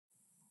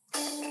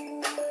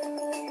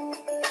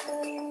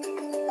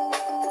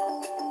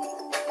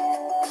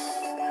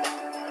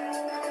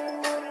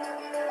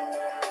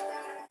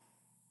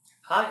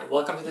Hi,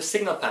 welcome to the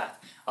Signal Path.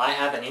 I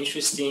have an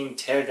interesting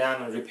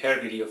teardown and repair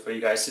video for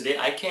you guys today.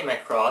 I came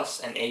across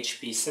an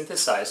HP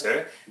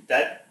synthesizer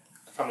that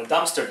from a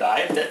dumpster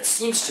dive that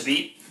seems to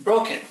be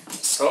broken.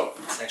 So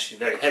it's actually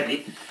very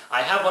heavy.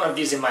 I have one of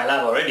these in my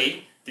lab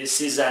already. This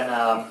is an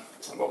an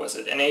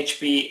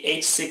HP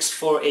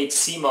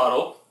 8648C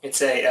model.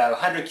 It's a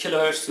 100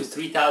 kilohertz to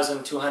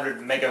 3200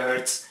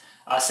 megahertz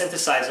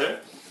synthesizer.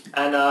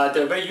 And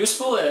they're very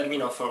useful,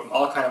 for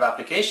all kind of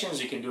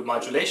applications. You can do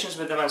modulations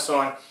with them and so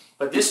on.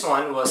 But this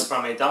one was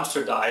from a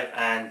dumpster dive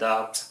and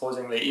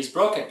supposedly is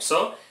broken.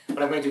 So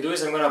what I'm going to do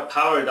is I'm going to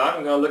power it on.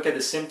 I'm going to look at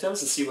the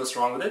symptoms and see what's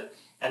wrong with it,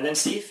 and then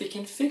see if we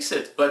can fix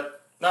it.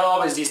 But not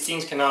always, these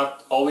things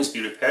cannot always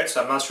be repaired,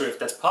 so I'm not sure if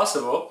that's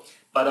possible.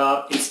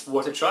 But it's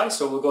worth a try,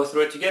 so we'll go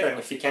through it together. And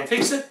if we can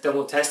fix it, then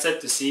we'll test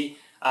it to see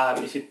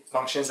if it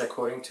functions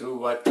according to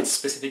what its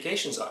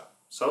specifications are.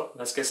 So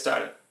let's get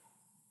started.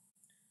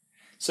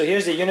 So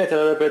here's the unit a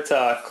little bit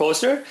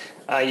closer.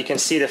 You can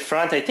see the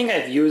front. I think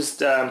I've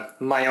used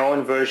my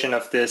own version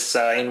of this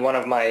in one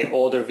of my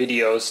older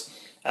videos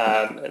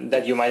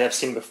that you might have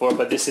seen before,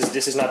 but this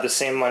is not the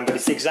same one, but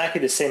it's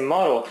exactly the same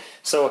model.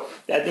 So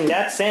in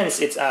that sense,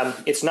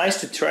 it's nice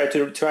to try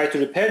to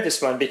repair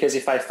this one, because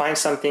if I find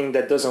something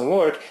that doesn't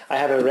work, I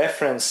have a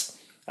reference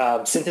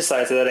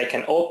synthesizer that I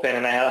can open,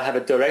 and I'll have a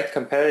direct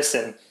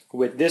comparison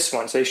with this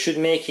one. So it should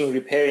make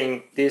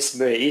repairing this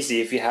very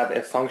easy if you have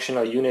a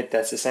functional unit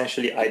that's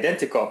essentially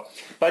identical.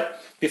 But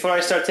before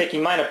I start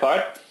taking mine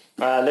apart,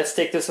 let's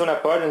take this one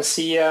apart and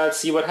see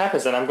what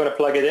happens. And I'm going to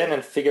plug it in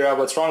and figure out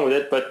what's wrong with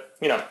it. But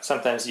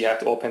sometimes you have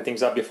to open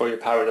things up before you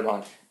power them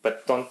on.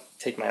 But don't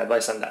take my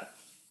advice on that.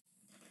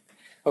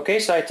 Okay,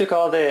 so I took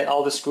all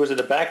the screws at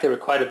the back. There were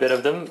quite a bit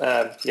of them.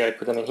 I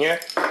put them in here.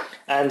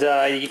 And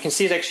you can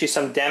see there's actually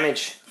some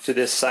damage to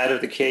this side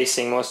of the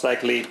casing, most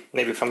likely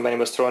maybe from when it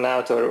was thrown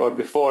out or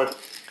before.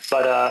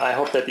 But I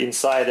hope that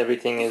inside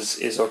everything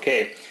is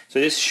okay. So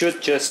this should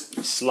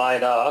just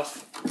slide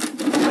off.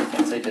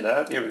 I'll take it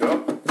out. Here we go.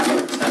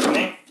 What's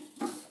happening?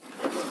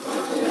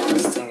 Get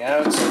this thing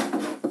out.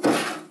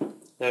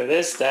 There it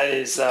is. That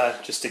is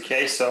just the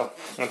case. So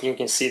I think you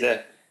can see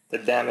the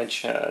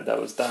damage that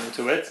was done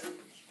to it.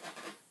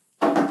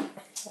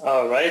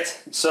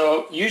 Alright,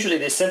 so usually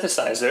these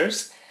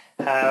synthesizers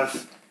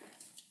have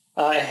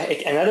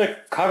another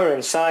cover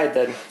inside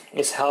that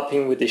is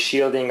helping with the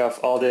shielding of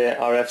all the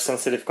RF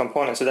sensitive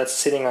components. So that's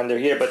sitting under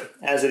here, but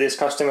as it is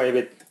customary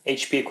with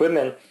HP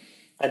equipment,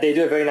 they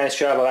do a very nice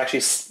job of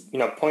actually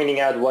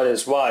pointing out what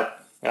is what.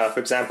 For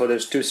example,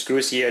 there's two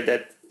screws here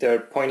that they're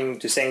pointing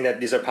to, saying that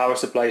these are power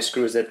supply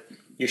screws that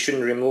you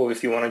shouldn't remove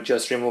if you want to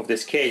just remove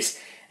this case.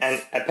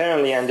 And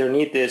apparently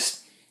underneath this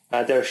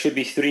there should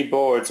be three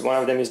boards. One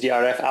of them is the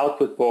RF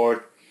output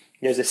board.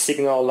 There's a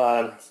signal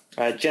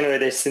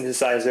generator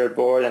synthesizer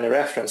board and a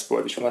reference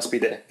board, which must be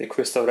the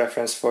crystal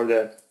reference for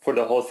the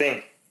whole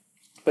thing.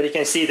 But you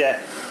can see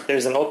that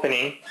there's an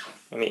opening.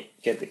 Let me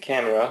get the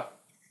camera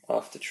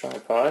off the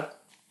tripod.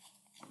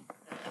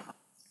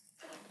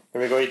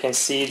 There we go. You can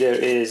see there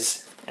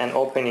is an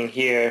opening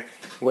here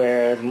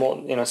where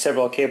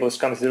several cables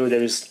come through.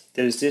 There's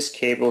this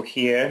cable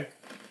here,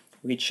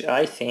 which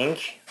I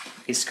think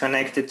is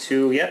connected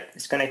to,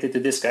 it's connected to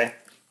this guy.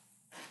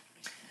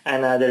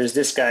 And there's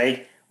this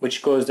guy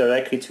which goes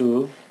directly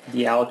to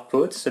the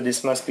output. So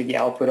this must be the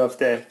output of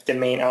the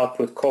main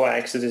output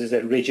coax. So this is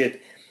a rigid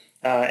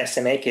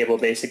SMA cable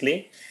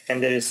basically.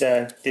 And there is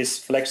this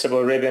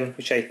flexible ribbon,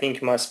 which I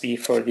think must be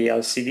for the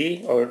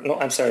LCD, or no,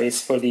 I'm sorry,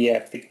 it's for the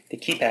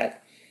keypad.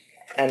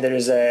 And there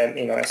is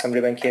some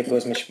ribbon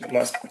cables which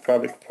must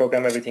probably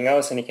program everything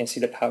else, and you can see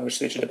the power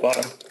switch at the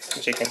bottom,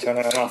 which you can turn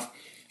on and off.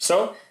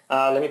 So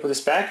let me put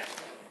this back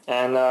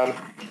and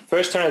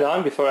first turn it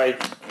on before I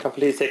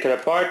completely take it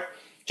apart,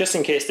 just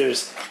in case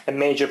there's a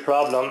major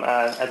problem.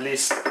 At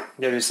least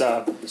there is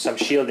some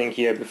shielding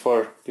here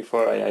before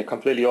I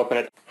completely open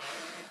it.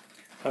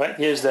 Alright,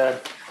 here's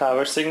the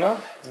power signal.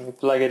 Let me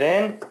plug it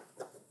in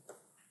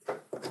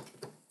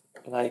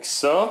like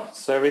so.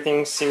 So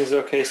everything seems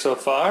okay so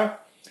far.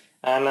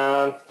 And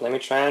let me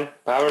try and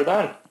power it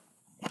on.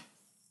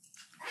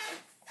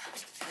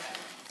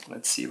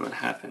 Let's see what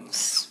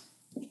happens.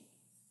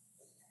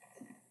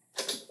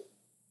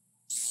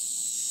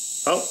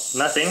 Oh,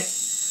 nothing.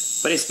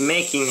 But it's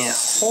making a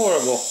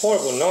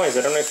horrible noise.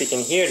 I don't know if you can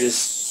hear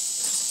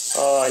this.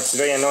 Oh, it's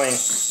very annoying.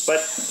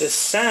 But the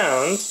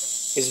sound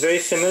is very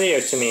familiar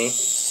to me.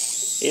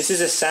 This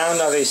is a sound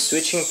of a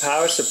switching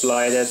power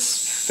supply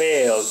that's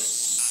failed.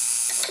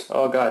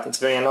 Oh god, it's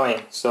very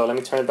annoying. So let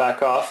me turn it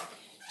back off.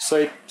 So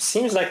it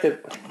seems like the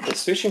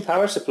switching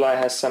power supply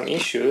has some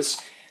issues.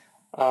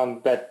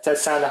 But that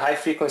sound, the high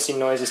frequency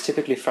noise, is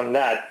typically from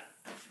that.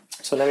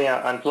 So let me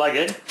unplug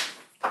it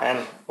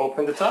and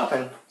open the top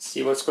and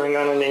see what's going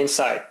on the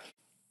inside.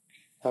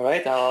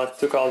 Alright, I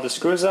took all the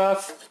screws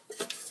off.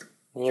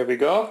 Here we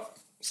go.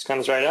 This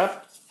comes right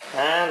up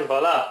and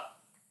voila.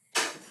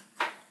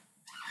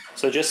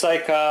 So just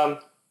like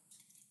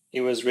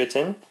it was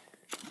written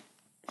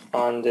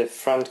on the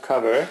front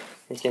cover,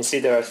 you can see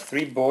there are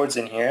three boards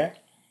in here.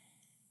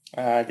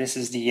 This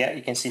is the, yeah,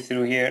 you can see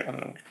through here,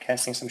 I'm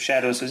casting some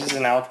shadows. So this is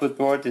an output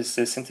board, this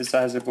is the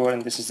synthesizer board,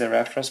 and this is the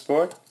reference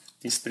board,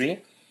 these three.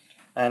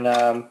 And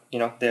you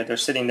know, they're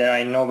sitting there,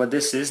 I know what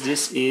this is.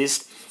 This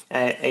is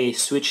a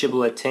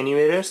switchable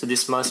attenuator, so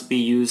this must be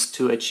used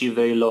to achieve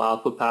very low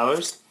output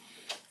powers.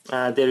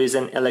 There is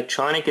an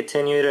electronic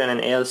attenuator and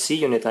an ALC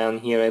unit on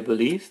here, I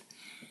believe.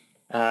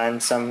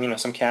 And some, you know,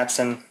 some caps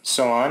and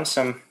so on,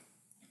 some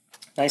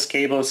nice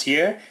cables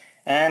here.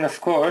 And of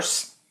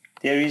course,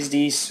 there is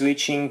the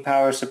switching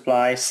power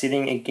supply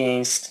sitting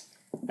against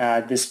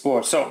this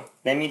board. So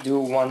let me do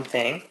one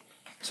thing.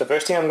 So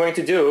first thing I'm going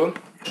to do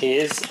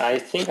is, I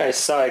think I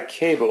saw a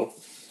cable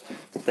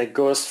that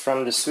goes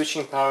from the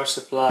switching power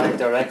supply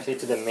directly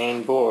to the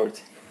main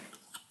board.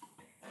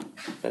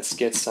 Let's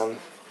get some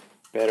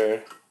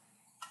better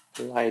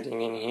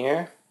lighting in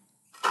here,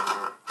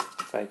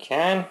 if I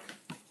can.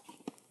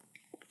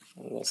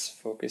 And let's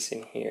focus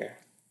in here.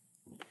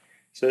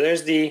 So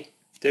there's the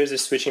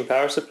switching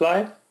power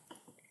supply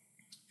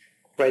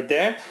right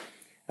there.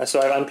 So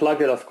I've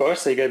unplugged it, of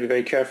course, so you gotta be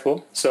very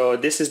careful. So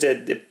this is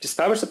this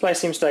power supply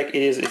seems like it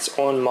is its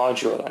own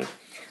module, and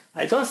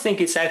I don't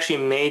think it's actually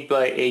made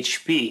by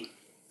HP.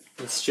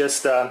 It's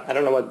just, I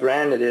don't know what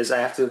brand it is. I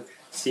have to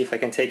see if I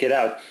can take it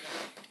out.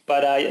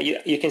 But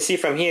you can see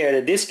from here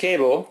that this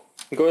cable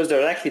goes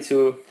directly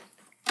to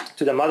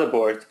the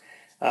motherboard,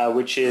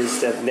 which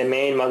is the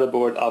main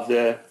motherboard of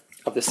the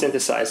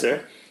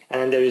synthesizer. And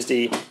then there is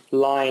the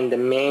line, the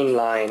main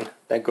line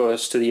that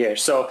goes to the air.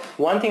 So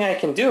one thing I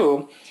can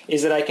do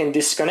is that I can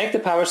disconnect the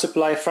power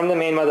supply from the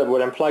main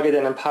motherboard and plug it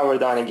in and power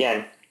it on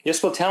again.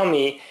 This will tell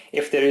me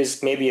if there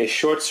is maybe a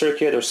short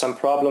circuit or some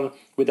problem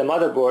with the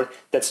motherboard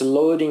that's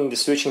loading the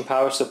switching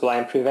power supply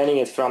and preventing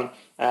it from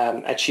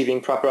achieving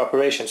proper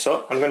operation.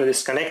 So I'm going to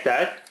disconnect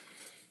that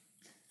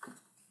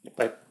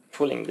by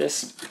pulling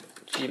this.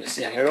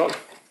 Yeah, here we go.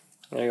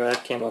 There you go.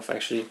 That came off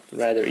actually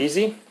rather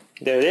easy.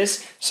 There it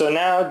is. So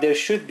now there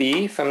should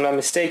be, if I'm not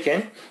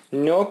mistaken,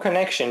 no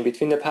connection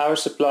between the power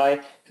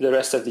supply to the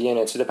rest of the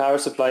unit. So the power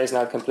supply is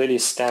now completely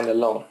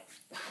standalone.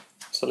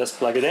 So let's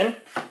plug it in.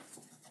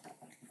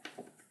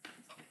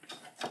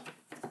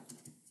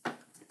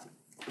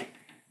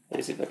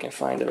 Let's see if I can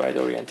find the right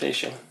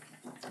orientation.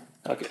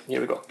 Okay,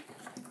 here we go.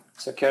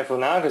 So careful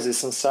now, because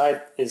this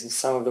inside is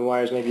some of the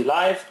wires may be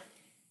live.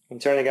 I'm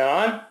turning it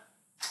on.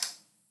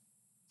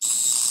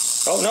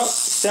 Oh no,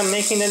 still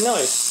making the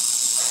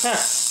noise.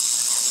 Huh.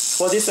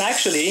 Well, this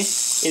actually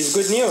is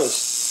good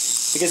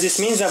news, because this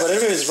means that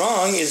whatever is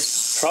wrong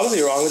is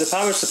probably wrong with the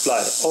power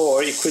supply,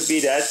 or it could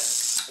be that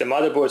the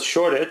motherboard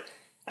shorted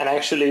and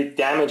actually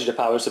damaged the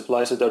power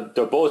supply, so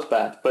they're both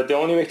bad. But the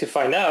only way to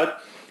find out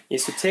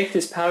is to take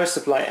this power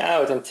supply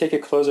out and take a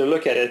closer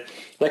look at it.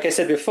 Like I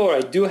said before,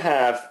 I do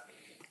have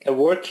a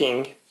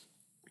working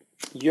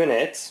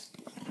unit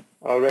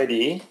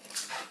already.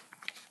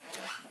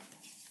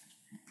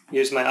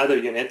 Here's my other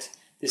unit.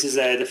 This is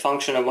the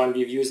function of one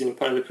we've used in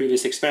part of the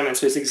previous experiment.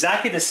 So it's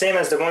exactly the same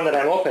as the one that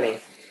I'm opening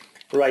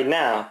right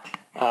now.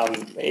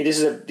 This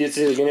is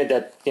a unit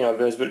that, you know,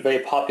 was very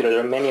popular.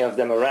 There are many of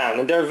them around,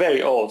 and they're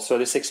very old. So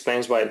this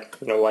explains why,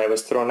 you know, why it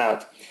was thrown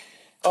out.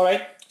 All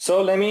right.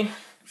 So let me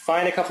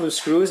find a couple of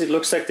screws. It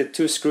looks like the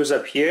two screws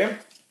up here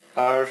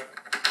are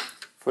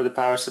for the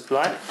power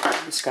supply.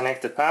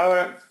 Disconnect the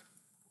power.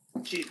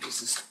 Gee,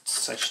 this is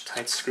such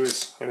tight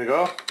screws. Here we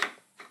go.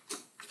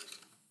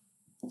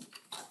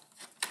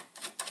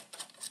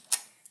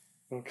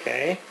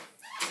 Okay.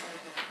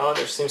 Oh,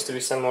 there seems to be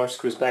some more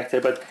screws back there,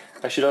 but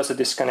I should also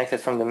disconnect it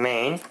from the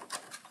main.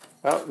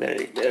 Well, there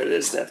it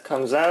is. That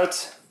comes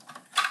out.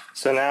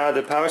 So now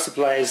the power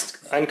supply is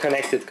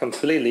unconnected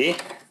completely,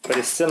 but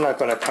it's still not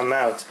going to come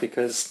out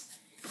because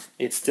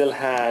it still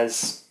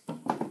has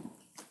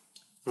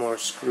more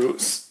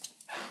screws.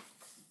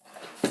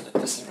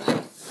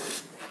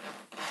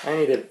 I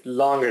need a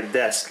longer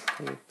desk.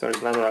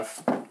 There's not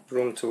enough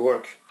room to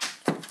work.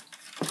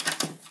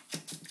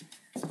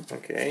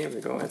 Okay, here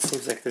we go. It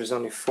seems like there's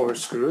only 4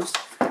 screws,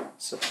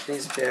 so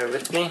please bear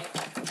with me.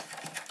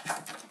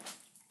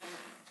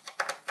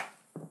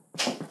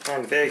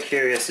 I'm very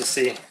curious to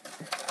see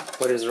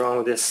what is wrong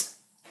with this.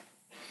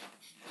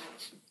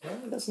 Well,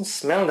 it doesn't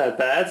smell that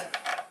bad.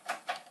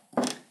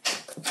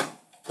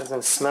 It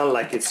doesn't smell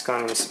like it's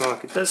gone in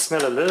smoke. It does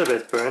smell a little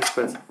bit burnt,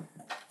 but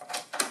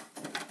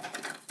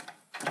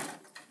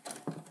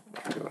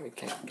we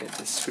can get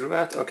this screw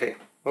out. Okay.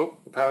 Oh,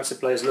 the power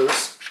supply is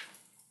loose.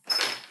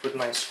 Put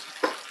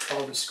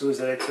all the screws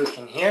that I took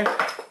in here.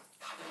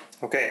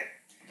 Okay,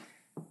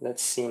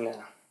 let's see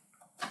now.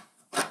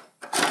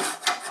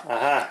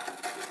 Aha!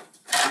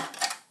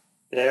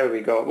 There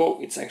we go. Whoa,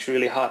 it's actually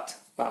really hot.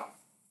 Wow,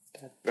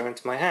 that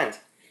burnt my hand.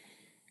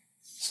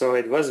 So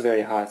it was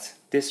very hot.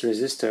 This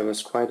resistor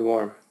was quite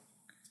warm.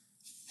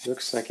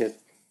 Looks like a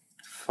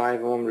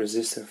 5 ohm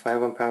resistor,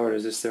 5 ohm power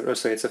resistor. Oh,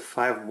 sorry, it's a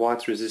 5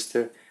 watt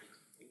resistor.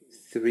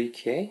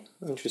 3K?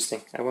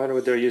 Interesting. I wonder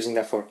what they're using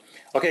that for.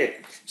 Okay,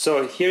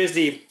 so here is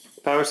the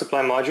power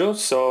supply module.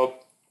 So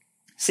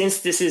since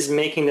this is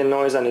making the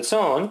noise on its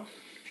own,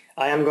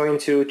 I am going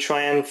to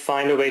try and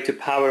find a way to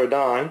power it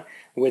on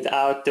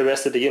without the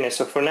rest of the unit.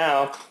 So for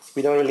now,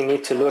 we don't really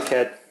need to look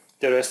at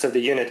the rest of the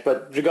unit,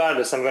 but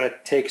regardless, I'm going to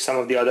take some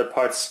of the other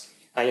parts,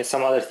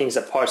 some other things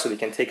apart so we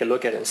can take a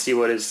look at it and see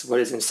what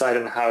is inside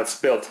and how it's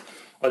built.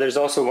 Oh, there's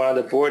also one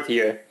other board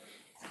here.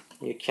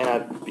 You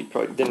cannot, we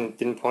probably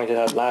didn't point it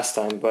out last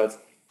time, but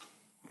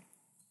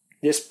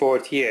this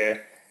board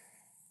here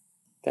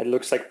that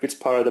looks like it's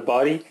part of the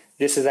body,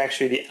 this is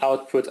actually the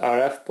output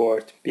RF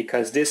board,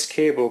 because this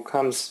cable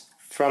comes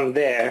from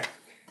there.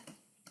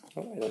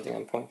 Oh, I don't think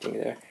I'm pointing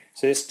there.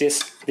 So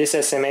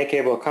this SMA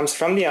cable comes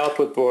from the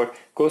output board,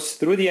 goes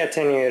through the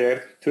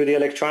attenuator, through the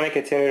electronic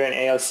attenuator and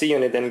ALC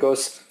unit, then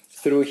goes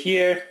through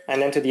here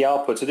and then to the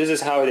output. So this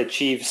is how it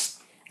achieves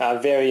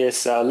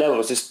various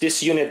levels.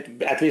 This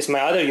unit, at least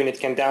my other unit,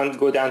 can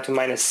go down to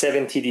minus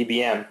 70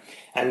 dBm,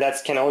 and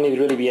that can only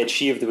really be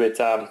achieved with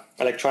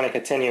electronic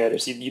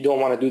attenuators. You don't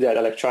want to do that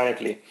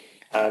electronically.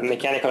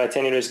 Mechanical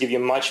attenuators give you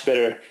much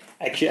better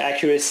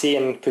accuracy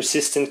and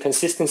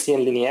consistency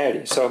and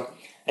linearity. So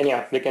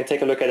anyhow, we can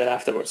take a look at it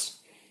afterwards.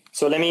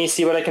 So let me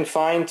see what I can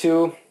find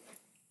to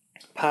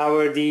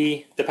power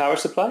the power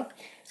supply.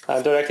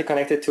 Directly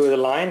connected to the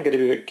line. Got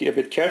to be a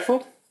bit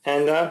careful,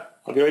 and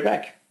I'll be right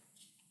back.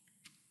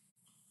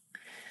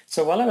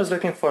 So while I was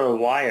looking for a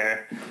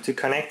wire to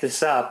connect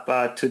this up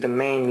to the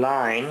main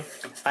line,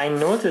 I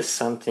noticed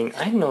something.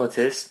 I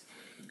noticed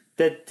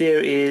that there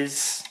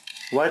is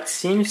what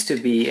seems to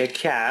be a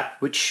cap,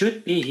 which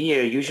should be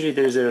here. Usually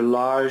there's a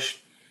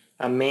large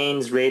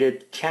mains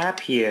rated cap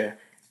here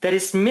that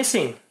is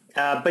missing.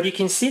 But you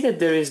can see that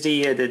there is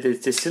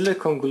the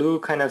silicone glue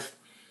kind of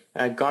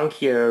gunk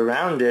here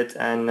around it,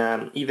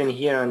 and even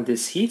here on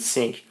this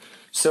heatsink.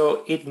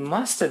 So it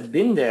must have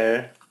been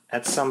there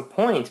at some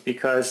point,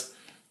 because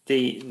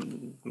the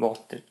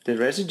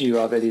residue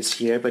of it is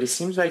here, but it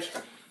seems like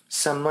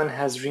someone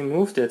has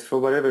removed it for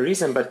whatever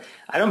reason. But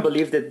I don't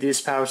believe that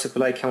this power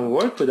supply can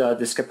work without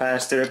this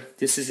capacitor.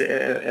 This is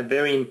a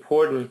very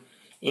important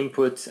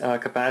input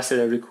capacitor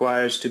that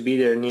requires to be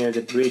there near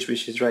the bridge,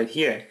 which is right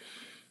here.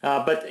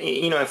 But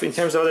you know, if in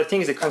terms of other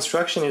things, the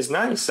construction is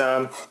nice.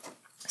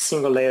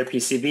 Single layer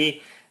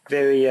PCB,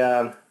 very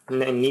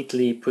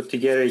neatly put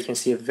together. You can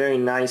see a very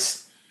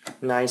nice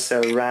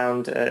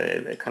round,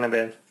 kind of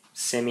a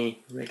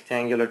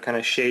semi-rectangular kind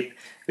of shape,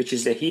 which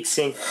is the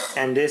heatsink,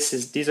 and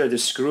these are the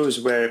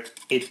screws where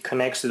it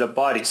connects to the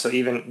body, so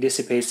even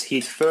dissipates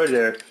heat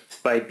further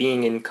by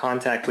being in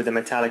contact with the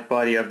metallic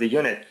body of the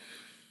unit.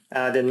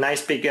 The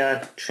nice big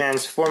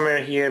transformer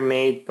here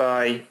made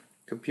by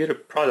Computer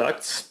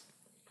Products,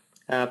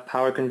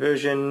 power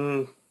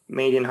conversion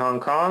made in Hong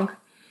Kong,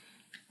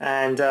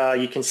 and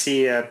you can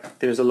see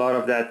there's a lot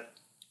of that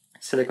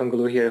silicone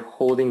glue here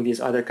holding these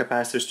other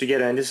capacitors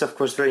together, and this is of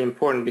course very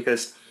important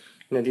because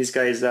these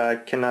guys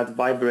cannot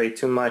vibrate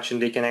too much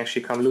and they can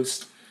actually come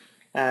loose.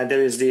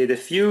 There is the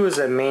fuse,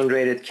 main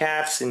rated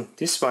caps, and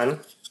this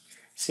one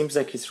seems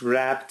like it's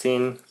wrapped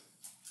in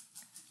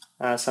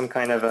some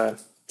kind of a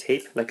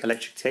tape, like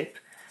electric tape.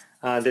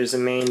 There's a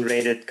main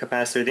rated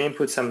capacitor, the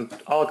input,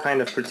 all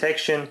kind of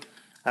protection,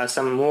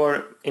 some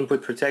more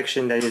input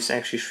protection that is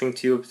actually shrink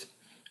tubed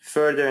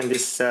further, and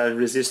this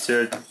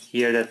resistor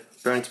here that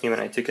burnt me when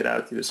I took it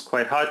out. It was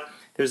quite hot.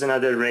 There's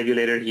another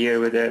regulator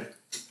here with a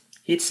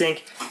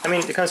heatsink. I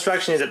mean, the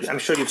construction is, I'm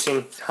sure you've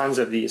seen tons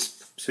of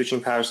these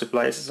switching power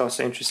supplies. It's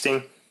also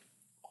interesting.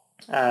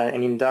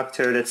 An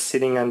inductor that's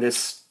sitting on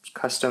this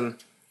custom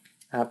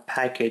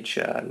package.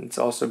 It's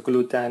also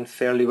glued down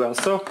fairly well.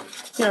 So,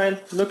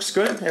 it looks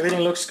good.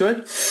 Everything looks good.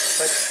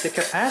 But the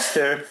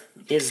capacitor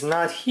is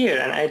not here,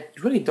 and I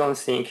really don't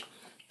think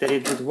that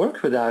it would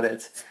work without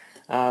it.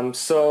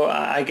 So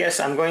I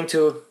guess I'm going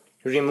to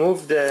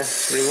remove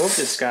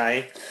this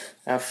guy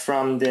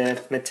from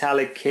the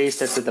metallic case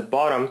that's at the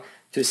bottom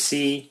to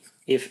see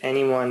if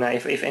anyone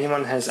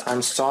has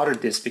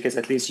unsoldered this, because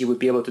at least you would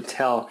be able to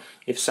tell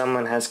if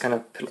someone has kind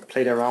of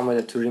played around with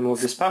it to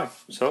remove this part.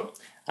 So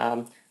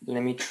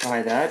let me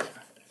try that.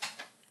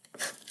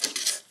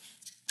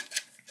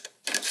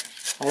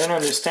 I don't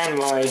understand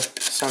why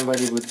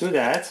somebody would do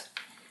that.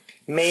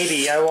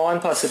 Maybe one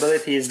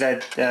possibility is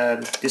that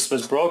this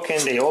was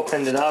broken, they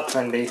opened it up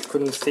and they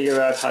couldn't figure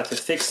out how to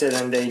fix it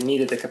and they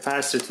needed the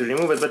capacitor to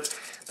remove it,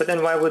 but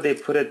then why would they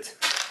put it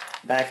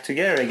back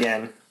together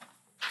again?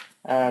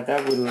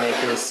 That wouldn't make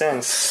any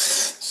sense.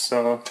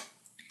 So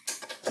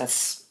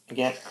that's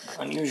again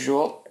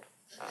unusual.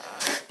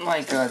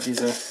 My god,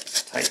 these are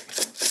tight.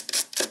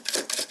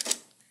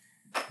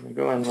 There we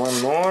go, and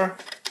one more.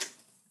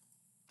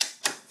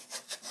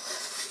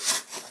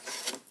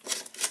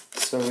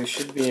 So we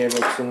should be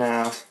able to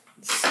now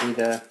see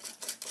the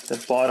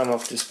bottom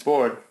of this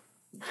board.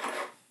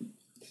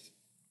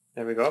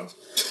 There we go.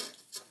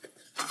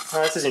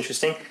 Oh, this is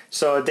interesting.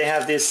 So they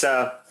have this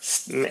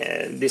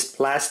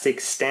plastic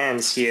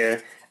stands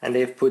here, and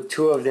they've put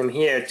two of them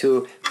here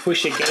to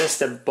push against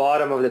the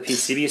bottom of the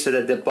PCB so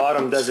that the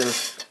bottom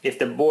doesn't, if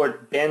the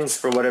board bends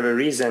for whatever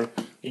reason,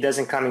 it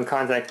doesn't come in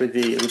contact with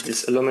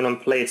this aluminum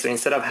plate. So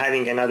instead of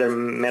having another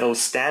metal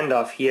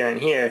standoff here and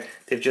here,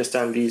 they've just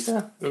done these.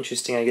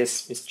 Interesting, I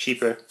guess it's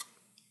cheaper.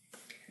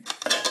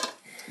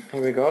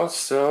 Here we go.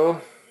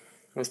 So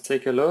let's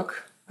take a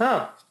look.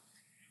 Oh,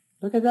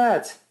 look at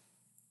that.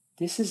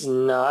 This is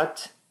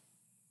not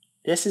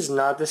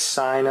the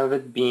sign of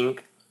it being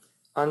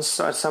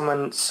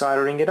someone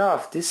soldering it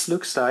off. This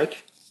looks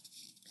like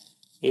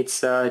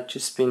it's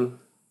just been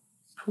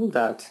pulled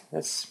out.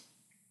 That's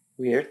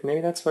weird.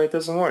 Maybe that's why it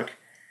doesn't work.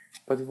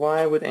 But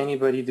why would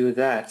anybody do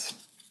that?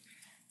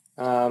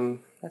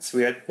 That's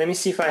weird. Let me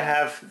see if I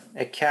have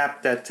a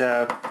cap that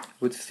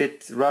would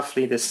fit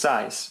roughly this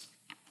size.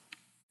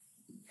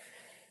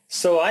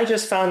 So I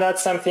just found out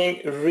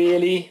something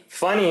really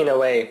funny in a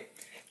way.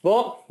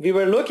 Well, we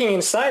were looking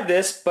inside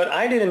this, but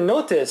I didn't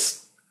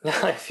notice.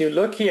 Now, if you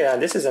look here,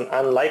 this is an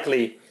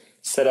unlikely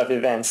set of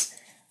events.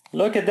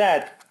 Look at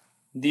that.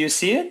 Do you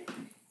see it?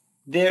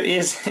 There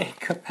is a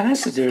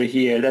capacitor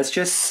here that's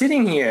just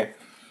sitting here.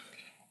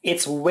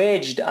 It's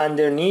wedged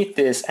underneath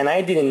this, and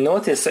I didn't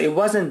notice, so it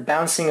wasn't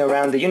bouncing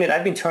around the unit.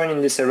 I've been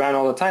turning this around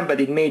all the time, but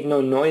it made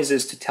no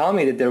noises to tell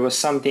me that there was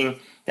something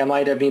that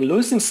might have been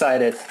loose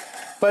inside it.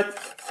 But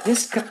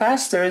this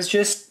capacitor is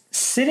just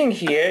sitting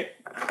here,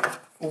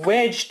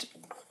 wedged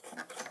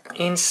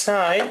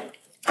inside.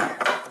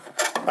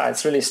 Ah,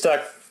 it's really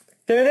stuck.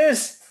 There it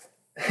is.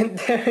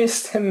 There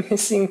is the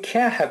missing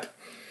cap.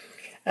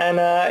 And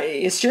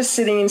it's just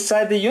sitting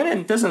inside the unit.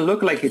 It doesn't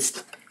look like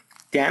it's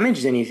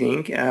damaged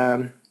anything,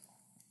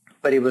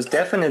 but it was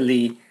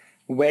definitely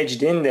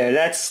wedged in there.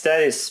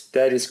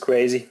 That is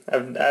crazy.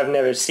 I've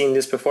never seen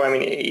this before. I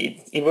mean,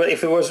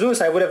 if it was loose,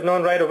 I would have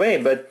known right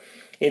away, but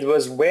it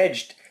was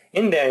wedged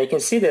in there. You can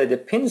see that the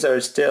pins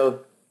are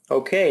still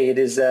okay. It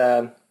is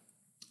the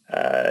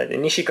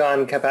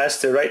Nichikan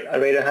capacitor, right?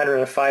 Rated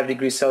 105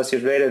 degrees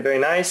Celsius rated, very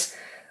nice.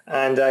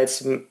 And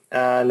it's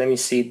let me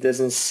see, it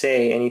doesn't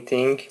say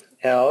anything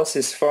else.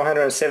 It's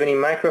 470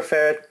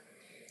 microfarad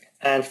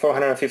and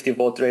 450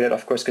 volt rated,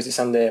 of course, because it's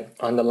on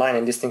the line,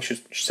 and this thing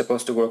should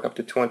supposed to work up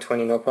to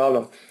 220, no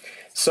problem.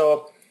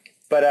 So,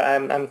 but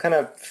I'm kind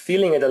of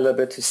feeling it a little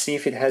bit to see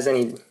if it has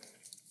any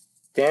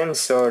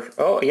dents or,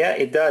 oh yeah,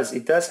 it does.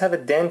 It does have a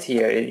dent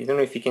here. I don't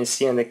know if you can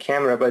see on the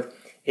camera, but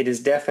it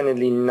is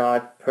definitely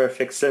not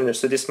perfect cylinder.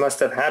 So this must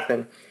have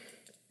happened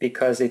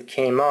because it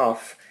came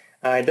off.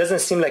 It doesn't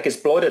seem like it's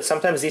bloated.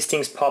 Sometimes these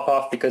things pop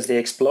off because they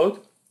explode,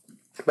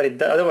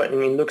 but otherwise, I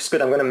mean, it looks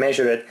good. I'm going to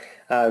measure it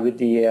with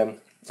the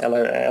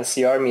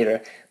LCR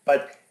meter.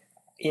 But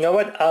you know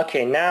what?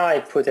 Okay, now I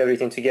put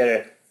everything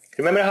together.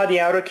 Remember how the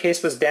outer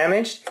case was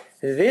damaged?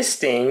 This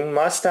thing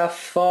must have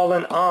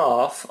fallen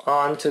off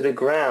onto the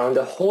ground.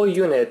 The whole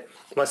unit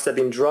must have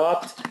been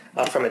dropped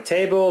from a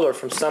table or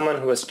from someone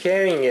who was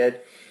carrying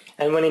it.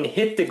 And when it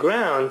hit the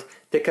ground,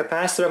 the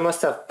capacitor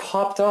must have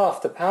popped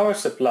off the power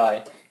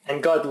supply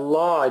and got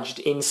lodged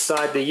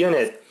inside the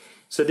unit.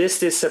 So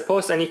this is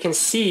supposed, and you can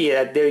see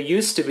that there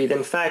used to be,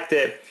 in fact,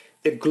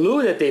 the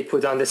glue that they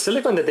put on, the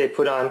silicone that they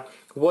put on,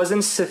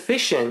 wasn't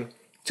sufficient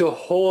to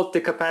hold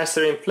the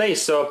capacitor in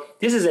place. So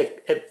this is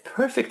a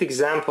perfect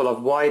example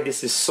of why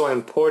this is so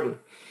important.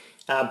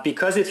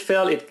 Because it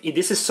fell,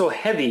 this is so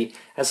heavy,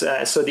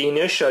 so the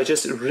inertia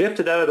just ripped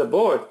it out of the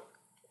board.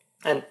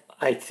 And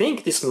I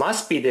think this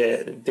must be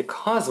the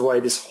cause why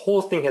this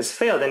whole thing has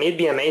failed. And it'd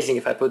be amazing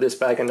if I put this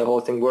back and the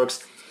whole thing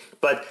works.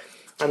 But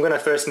I'm going to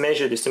first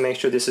measure this to make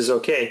sure this is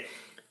okay.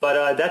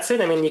 But that's it.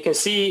 I mean, you can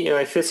see,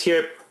 it fits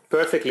here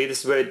perfectly.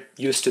 This is where it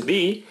used to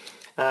be.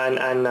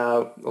 And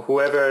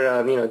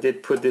whoever,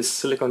 did put this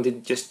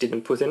silicone just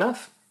didn't put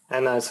enough.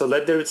 And so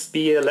let there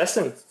be a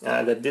lesson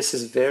that this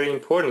is very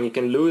important. You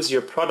can lose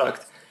your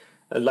product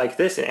like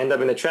this and end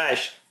up in the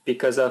trash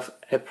because of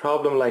a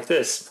problem like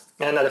this.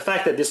 And the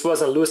fact that this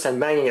wasn't loose and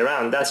banging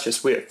around, that's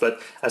just weird. But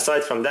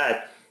aside from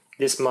that,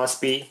 this must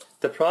be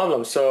the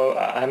problem. So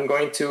I'm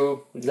going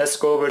to, let's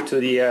go over to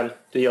the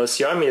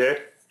LCR meter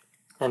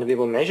and we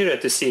will measure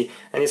it to see.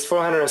 And it's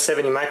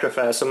 470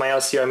 microfarad, so my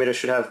LCR meter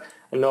should have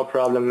no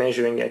problem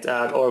measuring it,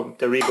 or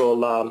the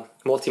Rigol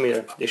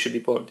multimeter. They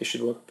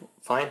should work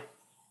fine.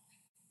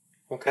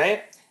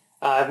 Okay,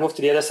 I've moved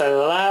to the other side of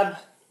the lab.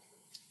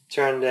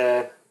 Turn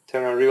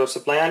on Rigol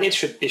supply on. It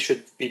should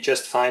be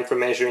just fine for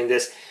measuring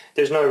this.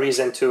 There's no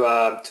reason to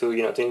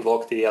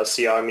invoke the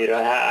LCR meter.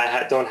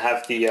 I don't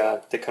have the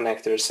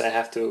connectors. I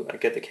have to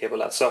get the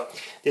cable out. So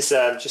this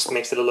just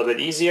makes it a little bit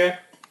easier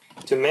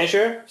to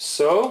measure.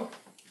 So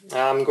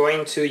I'm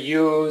going to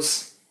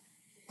use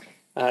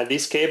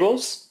these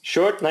cables,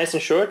 short, nice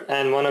and short,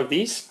 and one of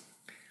these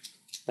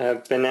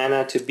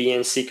banana to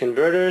BNC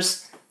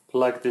converters.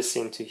 Plug this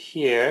into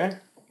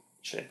here,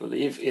 which I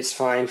believe is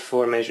fine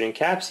for measuring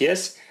caps.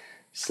 Yes.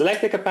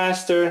 Select the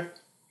capacitor,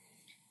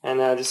 and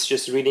this is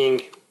just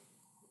reading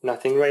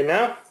nothing right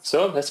now.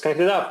 So let's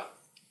connect it up.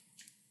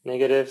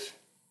 Negative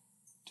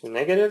to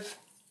negative.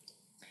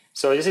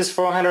 So this is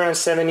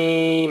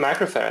 470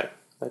 microfarad.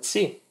 Let's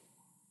see.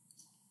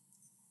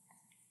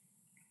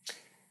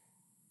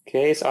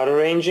 Okay, it's auto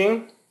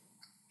ranging.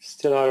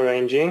 Still auto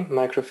ranging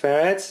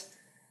microfarads.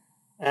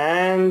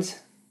 And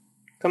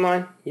come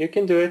on, you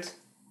can do it.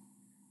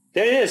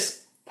 There it is.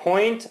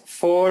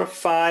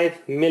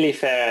 0.45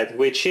 millifarad,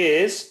 which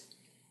is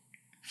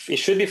It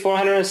should be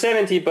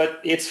 470, but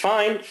it's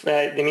fine.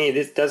 I mean,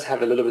 this does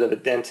have a little bit of a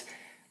dent,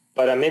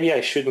 but maybe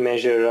I should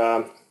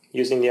measure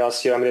using the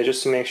LCR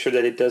just to make sure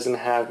that it doesn't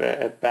have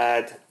a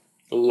bad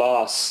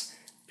loss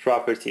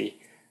property.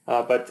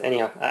 But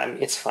anyhow,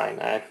 it's fine.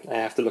 I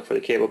have to look for the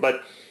cable.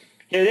 But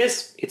here it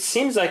is. It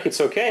seems like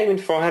it's okay. I mean,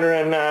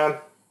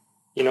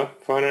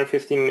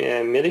 450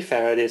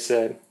 millifarad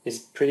is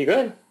pretty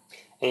good,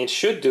 and it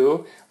should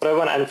do what I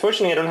want.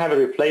 Unfortunately, I don't have a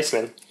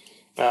replacement.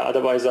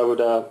 Otherwise, I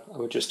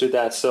would just do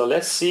that. So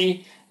let's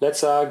see.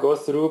 Let's go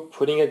through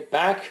putting it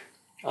back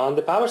on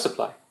the power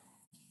supply.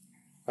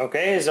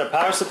 Okay, here's our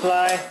power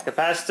supply,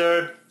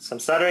 capacitor, some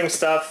soldering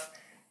stuff,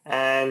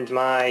 and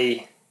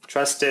my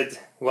trusted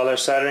Weller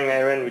soldering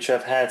iron, which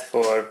I've had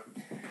for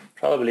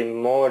probably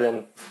more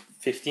than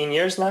 15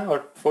 years now,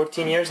 or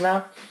 14 years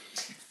now,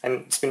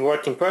 and it's been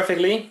working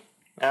perfectly.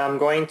 I'm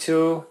going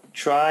to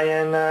try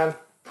and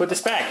put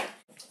this back.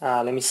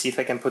 Let me see if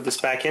I can put this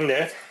back in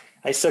there.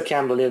 I still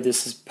can't believe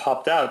this has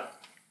popped out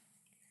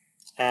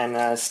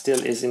and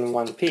still is in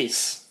one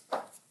piece.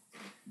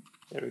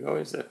 There we go.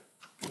 Is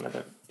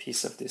another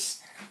piece of this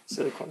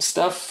silicone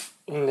stuff.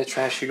 In the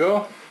trash you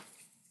go.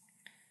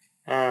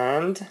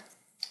 And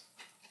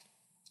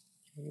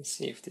let me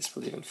see if this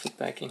will even fit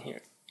back in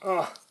here.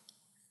 Oh,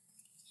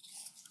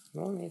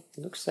 well, it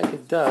looks like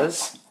it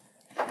does.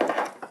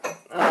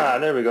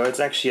 There we go. It's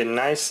actually a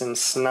nice and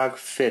snug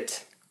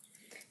fit.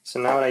 So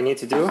now what I need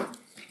to do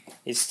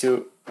is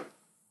to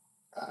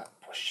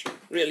push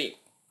really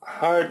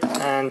hard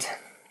and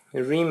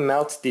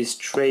remelt these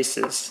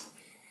traces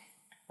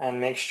and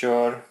make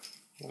sure.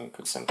 Let me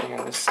put something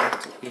on this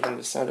side to even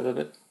this out a little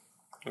bit.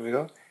 There we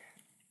go.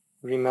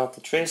 Remelt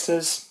the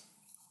traces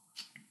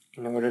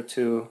in order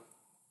to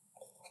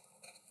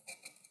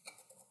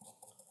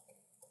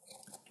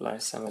apply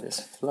some of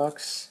this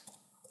flux.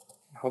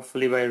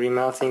 Hopefully by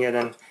remelting it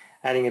and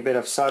adding a bit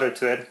of solder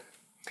to it,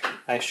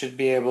 I should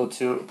be able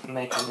to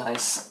make a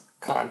nice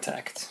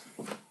contact.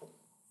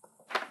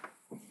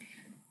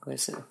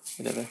 There's a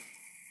bit of an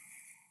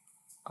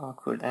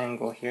awkward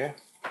angle here.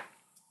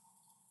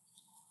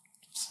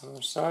 Some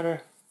more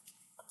solder.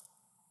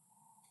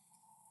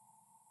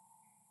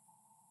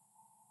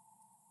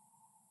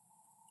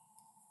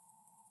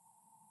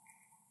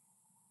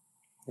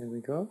 There we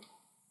go.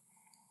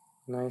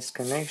 Nice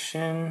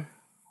connection.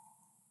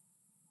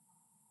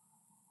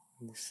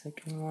 And the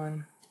second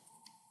one.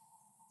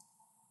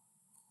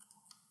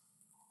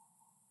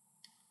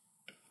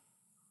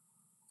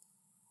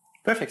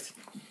 Perfect.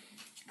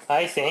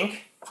 I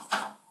think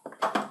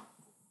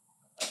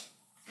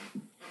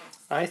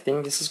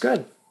this is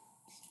good.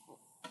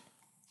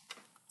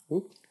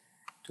 Oop,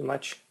 too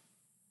much.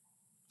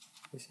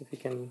 Let's see if we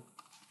can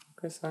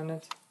focus on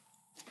it.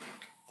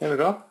 There we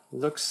go.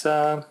 Looks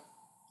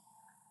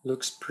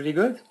pretty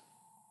good.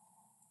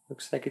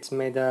 Looks like it's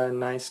made a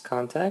nice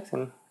contact,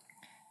 and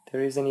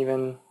there isn't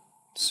even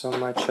so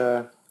much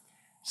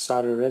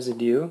solder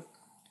residue.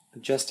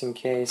 But just in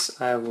case,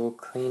 I will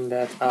clean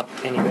that up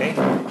anyway.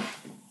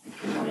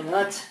 Why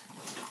not?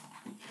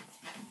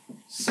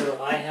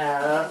 So I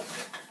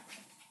have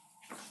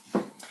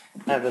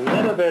a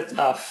little bit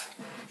of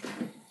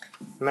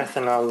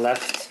methanol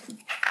left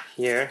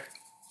here.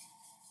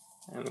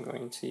 I'm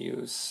going to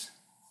use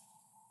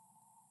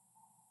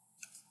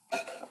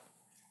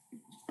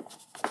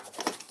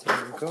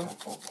there we go.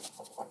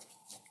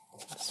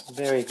 It's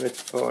very good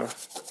for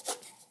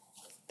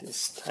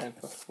this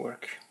type of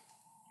work.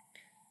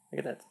 Look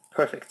at that,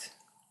 perfect.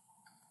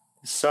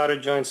 The solder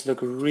joints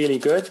look really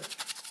good.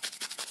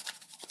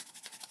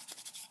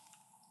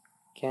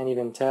 Can't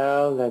even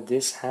tell that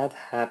this had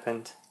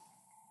happened.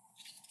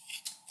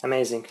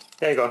 Amazing.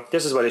 There you go.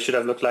 This is what it should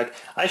have looked like.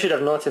 I should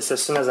have noticed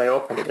as soon as I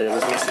opened it that it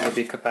was missing a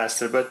big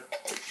capacitor, but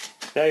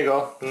there you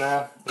go.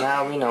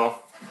 Now we know.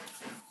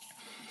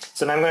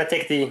 So now I'm going to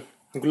take the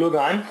glue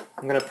gun.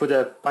 I'm going to put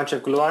a bunch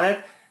of glue on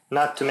it,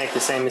 not to make the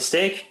same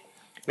mistake.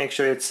 Make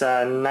sure it's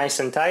nice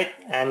and tight,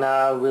 and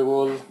we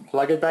will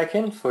plug it back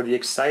in for the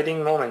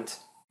exciting moment.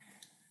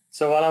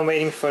 So while I'm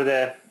waiting for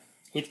the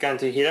heat gun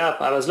to heat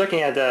up, I was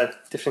looking at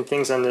different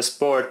things on this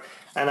board,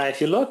 and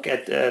if you look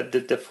at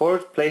the 4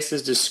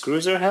 places the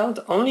screws are held,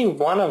 only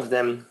one of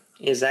them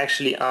is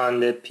actually on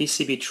the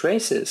PCB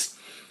traces.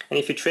 And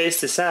if you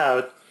trace this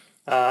out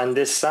on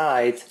this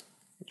side,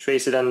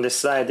 trace it on this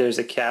side, there's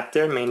a cap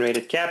there, main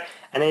rated cap,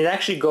 and it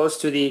actually goes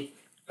to the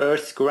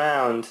earth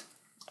ground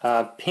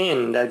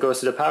pin that goes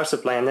to the power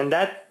supply, and then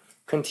that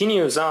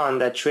continues on,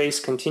 that trace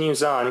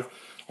continues on,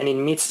 and it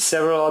meets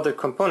several other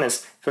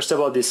components. First of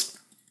all, this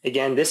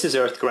is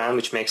earth ground,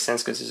 which makes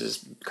sense because this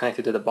is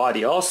connected to the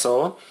body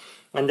also,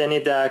 and then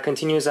it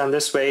continues on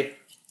this way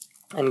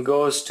and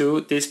goes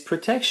to these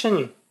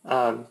protection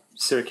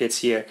circuits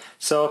here.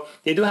 So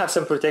they do have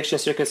some protection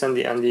circuits on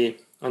the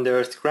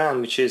earth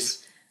ground, which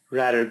is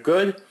rather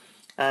good,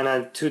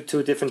 and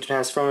two different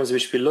transformers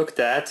which we looked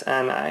at,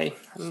 and I'm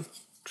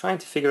trying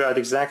to figure out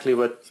exactly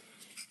what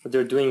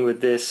they're doing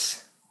with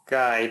this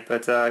guide,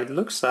 but it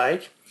looks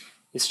like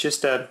it's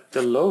just the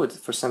load.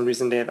 For some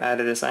reason they have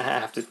added this. I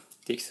have to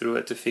dig through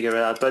it to figure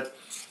it out, but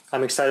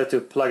I'm excited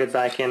to plug it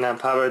back in and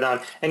power it on.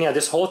 And yeah,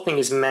 this whole thing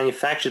is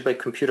manufactured by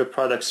Computer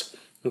Products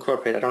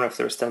Incorporated. I don't know if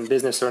they're still in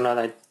business or not.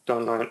 I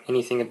don't know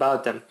anything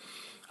about them.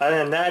 Other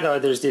than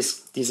that, there's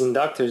these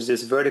inductors,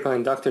 these vertical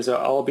inductors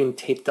are all being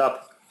taped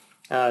up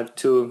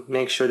to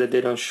make sure that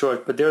they don't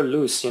short, but they're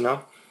loose, you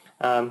know.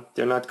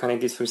 They're not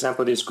connected. For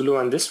example, there's glue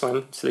on this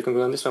one, silicone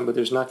glue on this one, but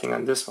there's nothing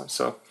on this one.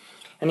 So,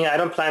 and yeah, I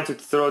don't plan to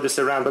throw this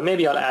around, but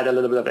maybe I'll add a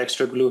little bit of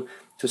extra glue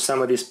to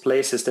some of these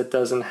places that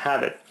doesn't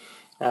have it,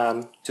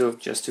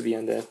 just to be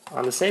on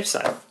the safe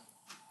side.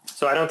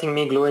 So I don't think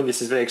me gluing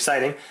this is very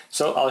exciting.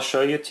 So I'll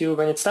show you to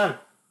when it's done.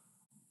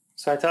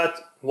 So I thought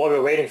while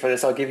we're waiting for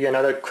this, I'll give you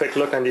another quick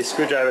look on these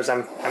screwdrivers.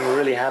 I'm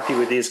really happy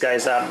with these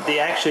guys. They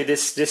actually,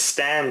 this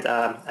stand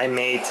I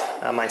made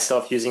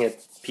myself using a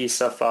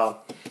piece of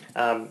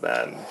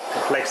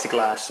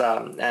plexiglass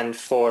and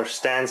 4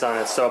 stands on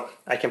it, so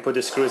I can put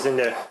the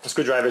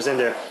screwdrivers in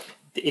there.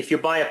 If you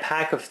buy a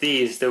pack of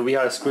these, the We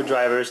Are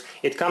screwdrivers,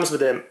 it comes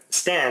with a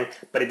stand,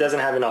 but it doesn't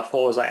have enough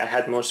holes. I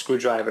had more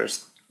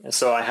screwdrivers,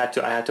 so I had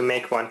to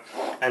make one,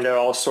 and they're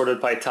all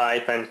sorted by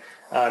type. And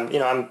you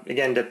know,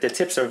 again, the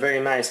tips are very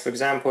nice. For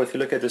example, if you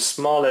look at the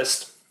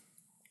smallest,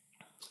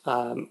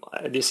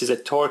 this is a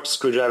torque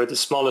screwdriver, the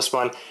smallest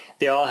one,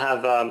 they all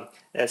have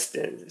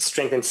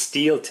strengthened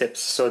steel tips,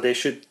 so they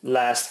should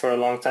last for a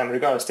long time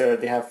regardless.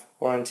 They have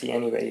warranty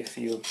anyway if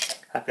you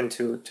happen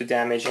to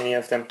damage any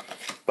of them.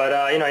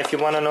 But you know, if you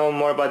want to know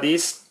more about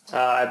these,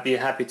 I'd be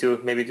happy to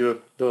maybe do a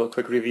little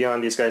quick review on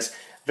these guys.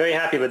 Very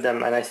happy with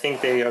them, and I think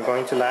they are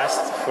going to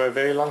last for a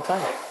very long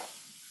time.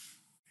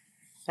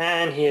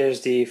 And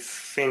here's the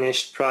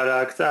finished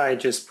product. I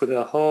just put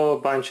a whole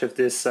bunch of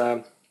this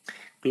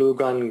glue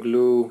gun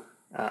glue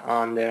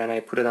on there, and I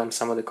put it on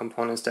some of the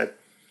components that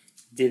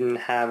didn't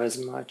have as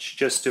much,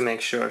 just to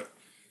make sure.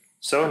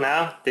 So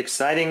now the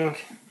exciting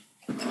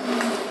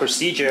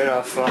procedure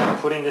of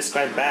putting this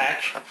guy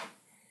back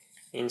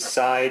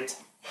inside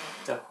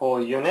the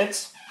whole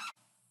unit.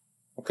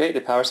 Okay,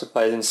 the power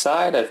supply is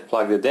inside. I've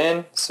plugged it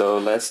in, so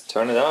let's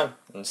turn it on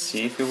and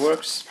see if it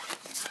works.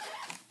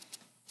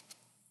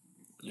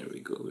 There we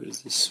go.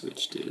 Where's the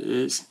switch? There it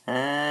is.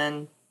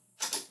 And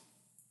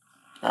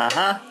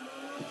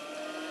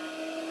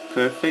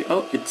perfect.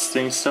 Oh, it's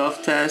doing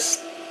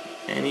self-test.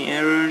 Any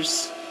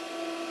errors?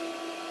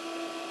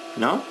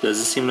 No,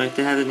 doesn't seem like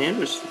they had any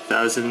errors.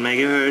 1000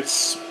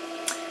 megahertz.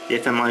 The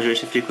FM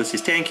modulation frequency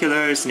is 10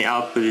 kHz, and the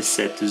output is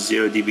set to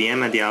 0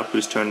 dBm, and the output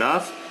is turned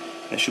off.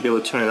 I should be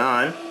able to turn it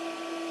on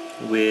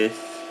with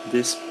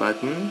this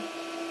button.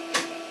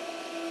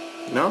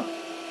 No,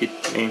 it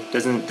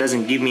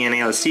doesn't give me an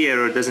ALC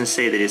error. It doesn't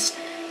say that its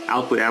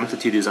output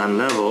amplitude is on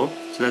level,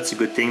 so that's a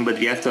good thing. But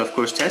we have to, of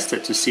course, test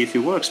it to see if it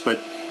works. But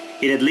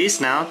it at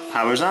least now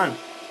powers on.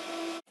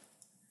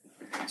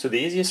 So the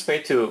easiest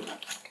way to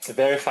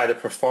verify the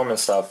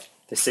performance of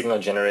the signal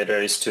generator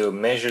is to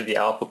measure the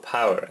output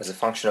power as a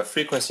function of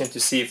frequency and to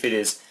see if it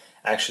is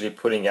actually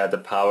putting out the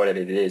power that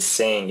it is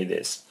saying it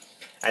is.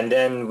 And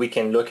then we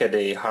can look at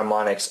the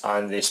harmonics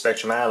on the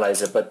spectrum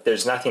analyzer, but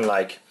there's nothing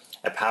like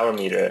a power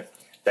meter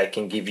that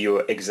can give you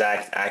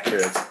exact,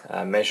 accurate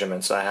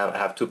measurements. So I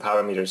have 2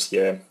 power meters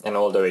here, an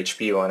older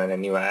HP one and a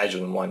newer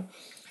Agilent one.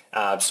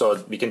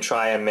 So we can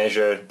try and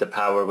measure the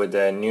power with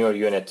the newer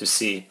unit to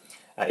see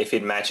if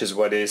it matches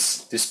what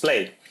is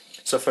displayed.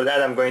 So for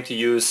that, I'm going to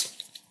use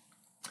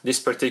this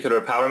particular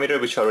power meter,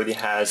 which already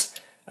has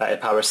a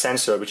power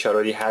sensor, which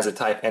already has a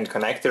type N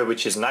connector,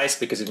 which is nice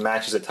because it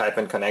matches the type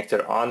N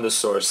connector on the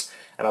source,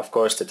 and of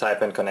course the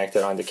type N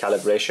connector on the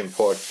calibration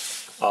port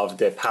of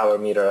the power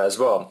meter as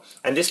well.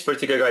 And this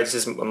particular guy, this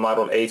is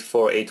model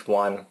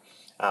 8481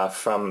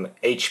 from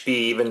HP.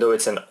 Even though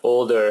it's an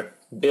older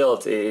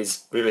build,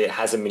 it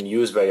hasn't been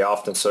used very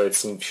often, so it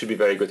should be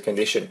very good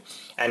condition.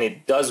 And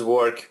it does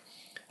work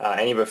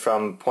anywhere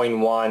from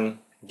 0.1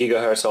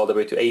 gigahertz all the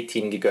way to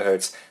 18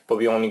 gigahertz, but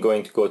we're only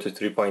going to go to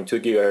 3.2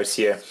 gigahertz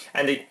here.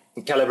 And the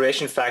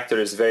calibration factor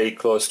is very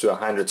close to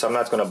 100, so I'm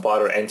not going to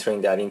bother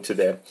entering that into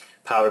the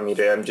power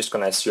meter. I'm just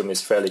going to assume it's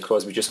fairly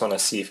close. We just want to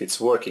see if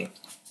it's working.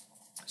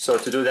 So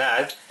to do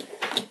that,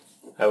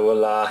 I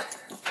will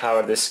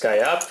power this guy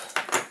up,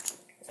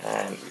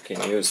 and we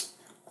can use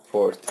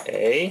port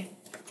A.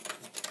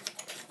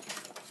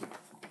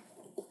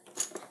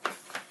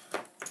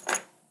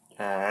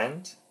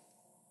 And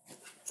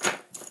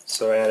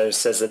so right now it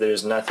says that there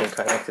is nothing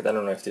connected. I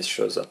don't know if this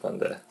shows up on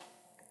the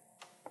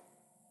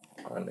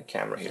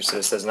camera here. So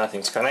it says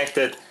nothing's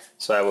connected.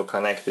 So I will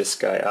connect this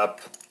guy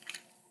up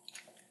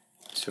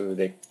to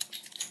the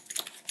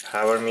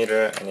power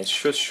meter, and it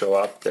should show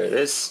up. There it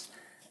is.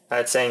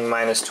 It's saying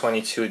minus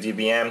 22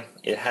 dBm.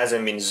 It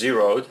hasn't been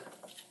zeroed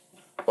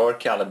or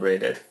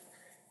calibrated,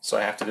 so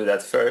I have to do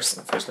that first.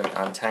 And first, let me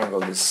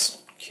untangle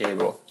this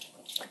cable.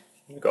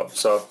 Here we go.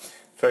 So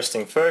first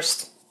thing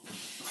first.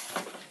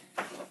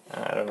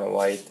 I don't know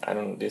why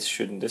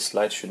this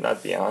light should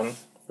not be on.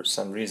 For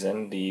some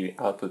reason the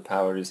output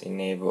power is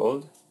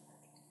enabled.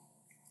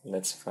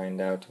 Let's find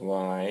out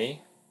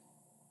why.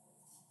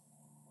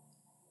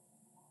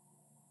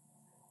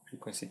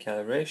 Frequency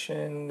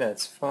calibration,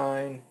 that's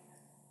fine.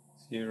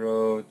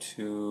 0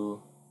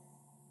 to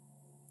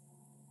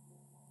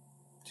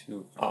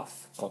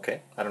off.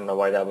 Okay, I don't know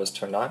why that was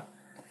turned on.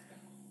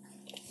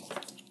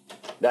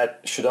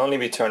 That should only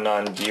be turned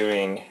on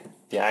during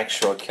the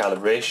actual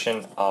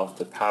calibration of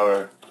the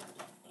power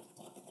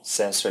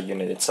sensor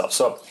unit itself.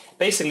 So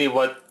basically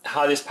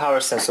how this power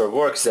sensor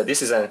works is that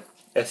this is a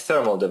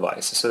thermal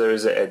device. So there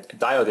is a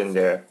diode in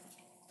there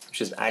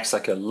which acts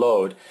like a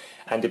load,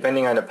 and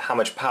depending on how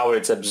much power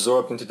it's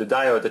absorbed into the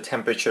diode, the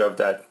temperature of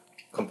that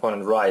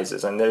component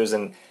rises. And there's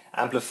an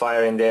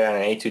amplifier in there and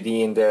an A to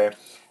D in there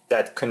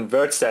that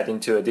converts that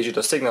into a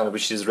digital signal,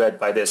 which is read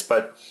by this.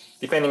 But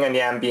depending on the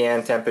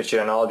ambient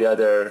temperature and all the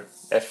other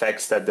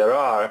effects that there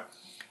are,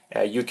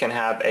 you can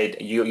have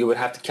you would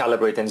have to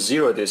calibrate and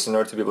zero this in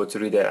order to be able to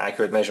read an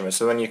accurate measurement.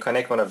 So when you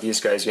connect one of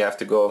these guys, you have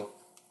to go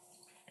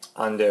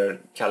under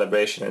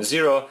calibration and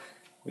zero,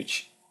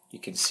 which you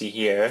can see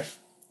here.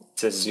 It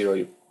says zero,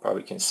 you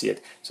probably can see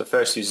it. So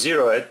first you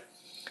zero it,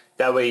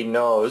 that way it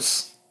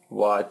knows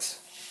what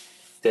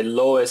the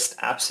lowest,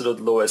 absolute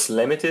lowest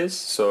limit is.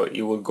 So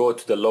it will go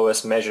to the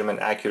lowest measurement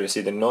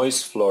accuracy, the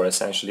noise floor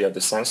essentially of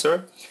the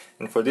sensor.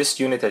 And for this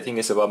unit, I think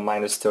it's about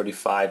minus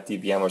 35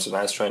 dBm or so.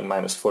 Now it's showing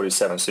minus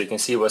 47. So you can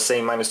see it was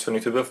saying minus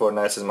 22 before,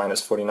 now it says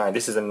minus 49.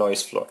 This is the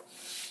noise floor.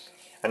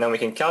 And then we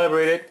can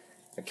calibrate it,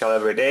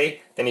 calibrate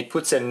A. Then it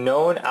puts a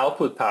known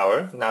output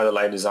power. Now the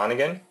light is on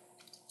again.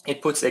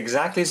 It puts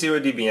exactly 0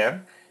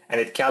 dBm and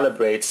it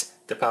calibrates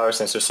the power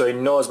sensor. So it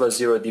knows what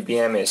 0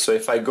 dBm is. So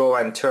if I go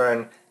and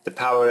turn the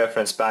power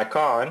reference back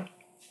on,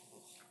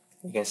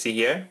 you can see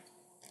here,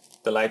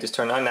 the light is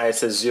turned on. Now it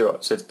says 0.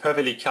 So it's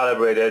perfectly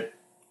calibrated.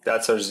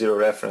 That's our 0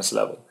 reference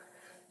level.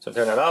 So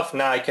turn it off.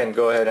 Now I can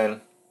go ahead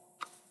and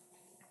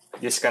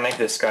disconnect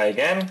this guy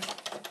again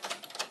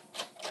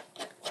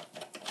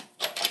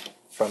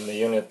from the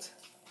unit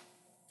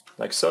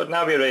like so.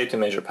 Now we're ready to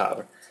measure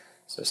power.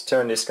 So let's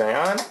turn this guy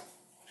on.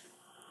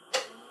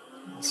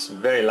 It's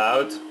very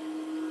loud.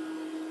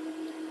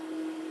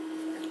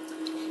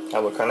 I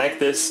will connect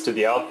this to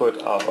the output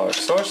of our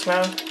source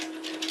now.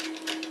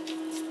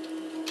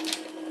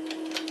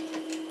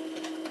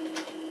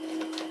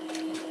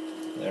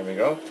 There we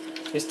go.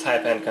 These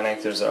type N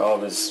connectors are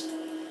always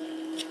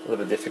a little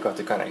bit difficult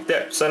to connect.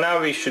 There. So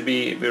now we should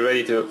be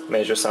ready to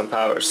measure some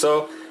power.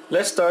 So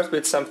let's start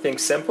with something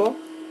simple.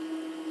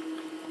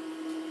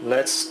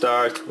 Let's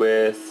start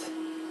with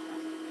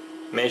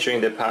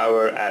measuring the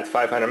power at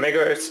 500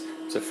 megahertz.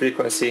 So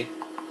frequency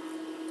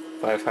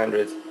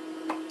 500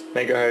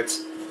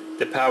 megahertz.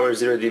 The power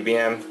 0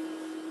 dBm,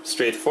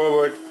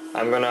 straightforward.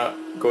 I'm gonna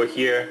go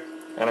here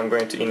and I'm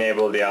going to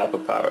enable the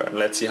output power. And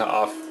let's see how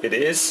off it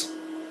is.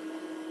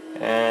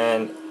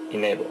 And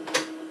enable.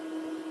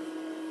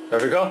 There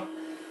we go.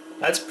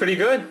 That's pretty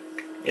good.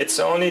 It's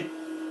only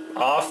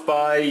off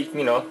by,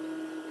 you know,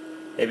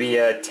 maybe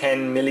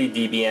 10 milli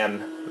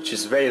dBm, which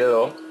is very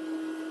little.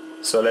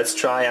 So let's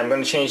try. I'm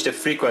going to change the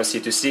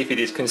frequency to see if it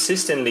is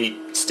consistently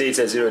stays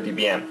at 0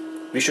 dBm.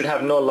 We should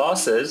have no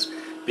losses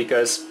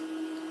because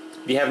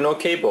we have no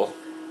cable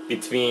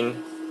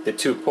between the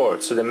two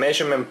ports. So the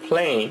measurement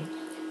plane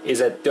is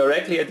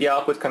directly at the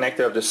output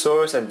connector of the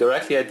source and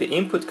directly at the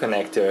input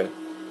connector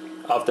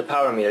of the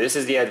power meter. This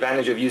is the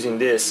advantage of using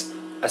this,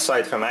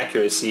 aside from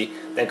accuracy,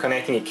 than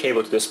connecting a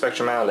cable to the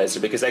spectrum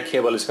analyzer, because that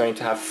cable is going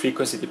to have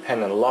frequency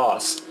dependent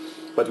loss.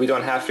 But we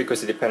don't have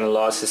frequency dependent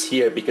losses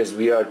here because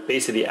we are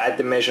basically at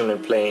the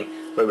measurement plane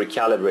where we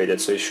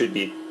calibrated, so it should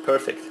be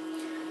perfect.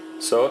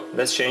 So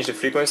let's change the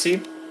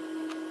frequency.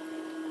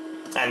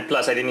 And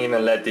plus I didn't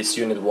even let this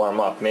unit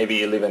warm up.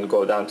 Maybe it'll even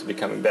go down to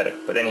becoming better.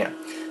 But anyhow,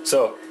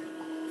 so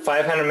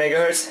 500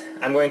 megahertz,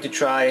 I'm going to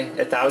try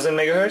 1000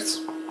 megahertz.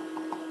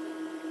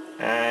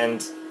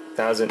 And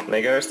 1000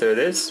 megahertz, there it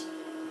is.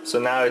 So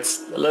now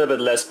it's a little bit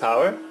less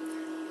power.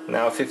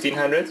 Now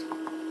 1500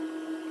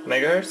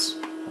 megahertz.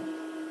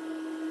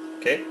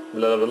 Okay, a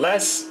little bit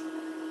less.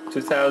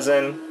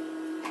 2000,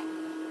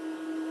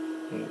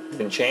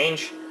 didn't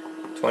change.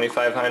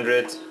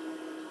 2500.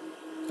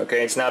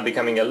 Okay, it's now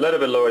becoming a little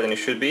bit lower than it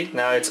should be.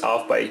 Now it's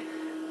off by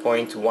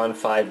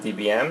 0.15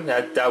 dBm.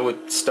 That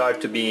would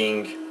start to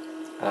being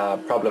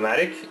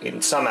problematic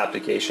in some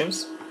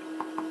applications.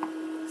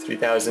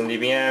 3000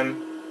 dBm,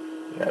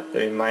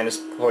 minus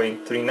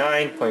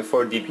 0.39,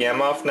 0.4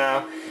 dBm off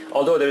now.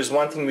 Although there is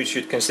one thing we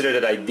should consider,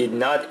 that I did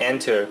not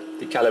enter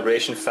the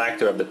calibration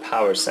factor of the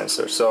power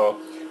sensor. So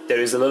there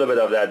is a little bit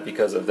of that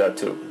because of that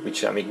too,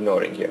 which I'm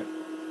ignoring here.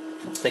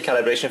 The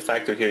calibration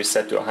factor here is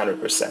set to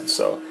 100%,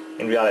 so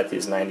in reality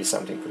it's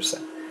 90-something%.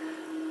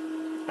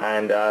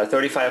 And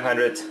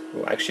 3500,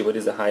 well, actually what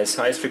is the highest?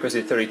 Highest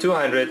frequency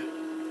 3200,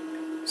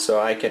 so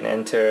I can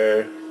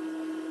enter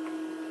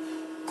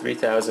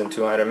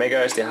 3200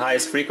 megahertz, the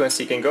highest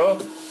frequency can go,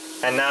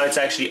 and now it's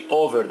actually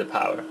over the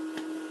power.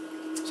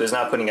 So it's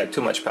not putting out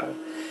too much power.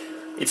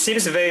 It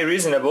seems very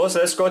reasonable, so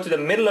let's go to the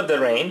middle of the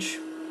range.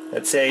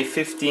 Let's say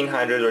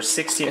 1500 or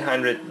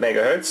 1600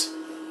 megahertz.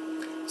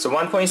 So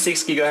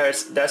 1.6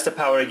 gigahertz, that's the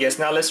power it gets.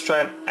 Now let's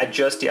try and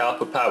adjust the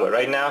output power.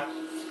 Right now,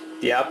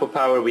 the output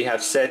power we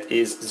have set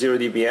is 0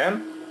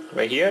 dBm.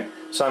 right here.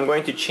 So I'm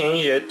going to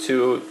change it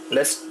to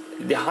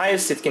the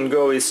highest it can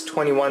go is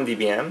 21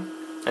 dBm,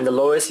 and the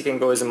lowest it can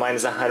go is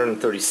minus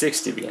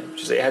 136 dBm,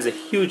 which is, it has a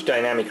huge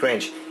dynamic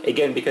range,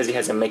 again because it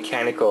has a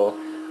mechanical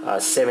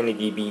 70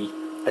 dB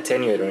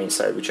attenuator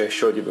inside, which I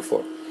showed you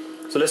before.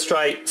 So let's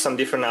try some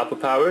different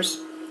output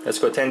powers. Let's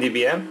go 10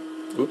 dBm.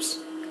 Oops,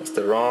 that's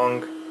the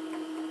wrong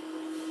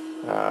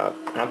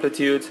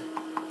amplitude.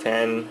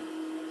 10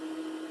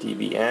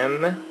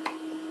 dBm.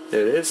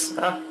 There it is.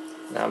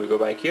 Now we go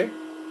back here.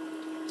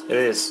 There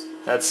it is.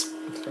 That's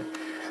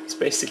it's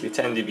basically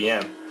 10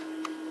 dBm.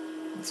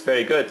 It's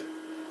very good.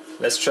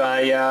 Let's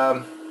try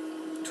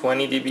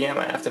 20 dBm.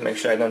 I have to make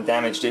sure I don't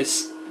damage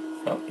this.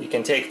 No, you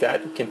can take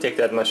that. You can take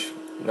that much,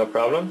 no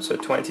problem. So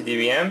 20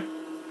 dBm.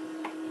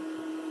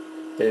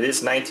 There it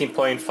is,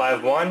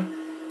 19.51,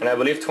 and I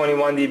believe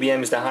 21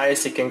 dBm is the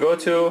highest it can go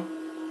to.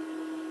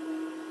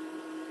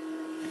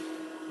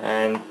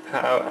 And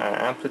power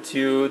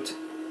amplitude.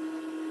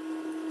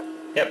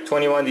 Yep,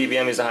 21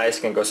 dBm is the highest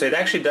it can go. So it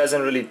actually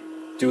doesn't really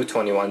do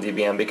 21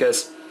 dBm,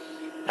 because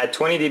at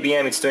 20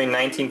 dBm it's doing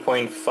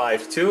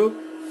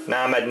 19.52.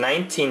 Now I'm at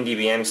 19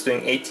 dBm, it's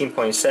doing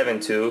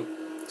 18.72.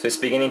 So it's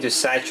beginning to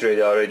saturate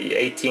already.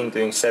 18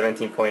 doing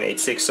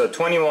 17.86. So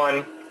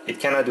 21, it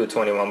cannot do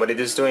 21, but it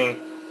is doing,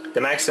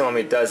 the maximum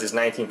it does is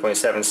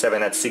 19.77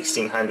 at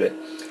 1600.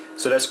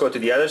 So let's go to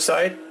the other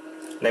side.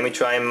 Let me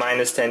try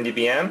minus 10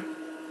 dBm.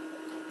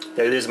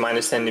 There it is,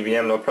 minus 10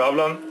 dBm, no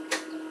problem.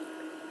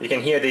 You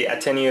can hear the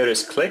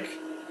attenuators click.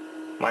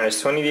 Minus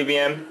 20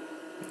 dBm,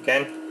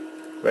 again,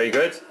 very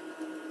good.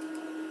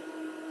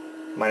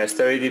 Minus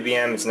 30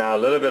 dBm is now a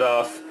little bit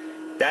off.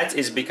 That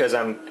is because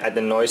I'm at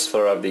the noise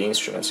floor of the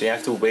instrument, so you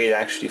have to wait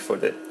actually for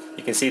the,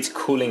 you can see it's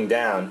cooling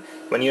down.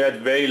 When you're at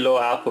very low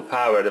output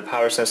power, the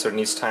power sensor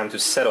needs time to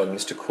settle, it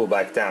needs to cool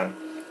back down.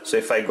 So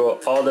if I go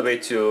all the way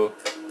to,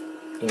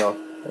 you know,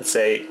 let's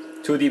say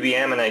 2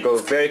 dBm and I go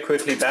very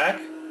quickly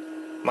back,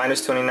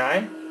 minus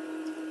 29,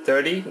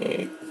 30,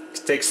 it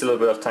takes a little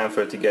bit of time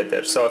for it to get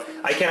there. So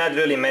I cannot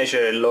really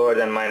measure lower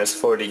than minus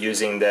 40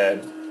 using the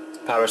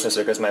power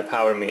sensor, because my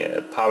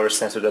power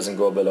sensor doesn't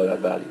go below that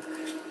value.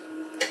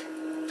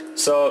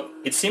 So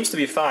it seems to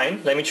be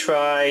fine. Let me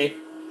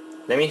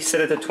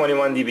set it to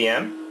 21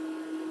 dBm.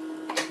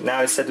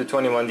 Now it's set to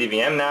 21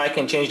 dBm. Now I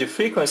can change the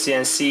frequency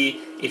and see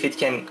if it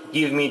can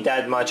give me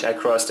that much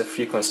across the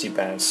frequency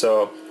band.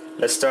 So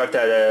let's start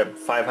at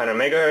 500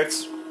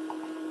 megahertz.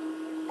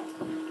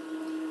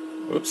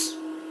 Oops.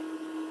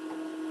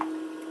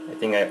 I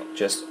think I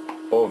just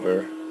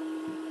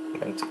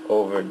went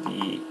over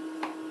the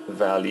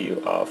value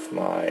of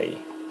my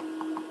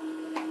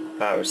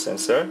power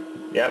sensor.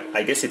 Yep,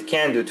 I guess it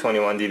can do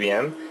 21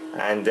 dBm,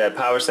 and the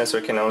power sensor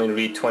can only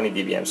read 20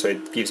 dBm, so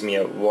it gives me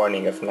a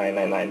warning of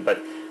 999.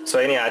 But so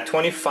anyhow, at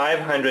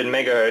 2500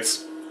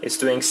 megahertz it's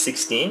doing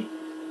 16,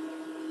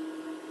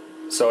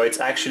 so it's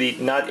actually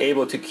not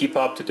able to keep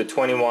up to the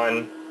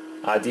 21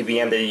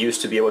 dBm that it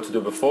used to be able to do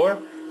before.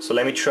 So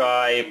let me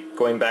try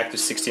going back to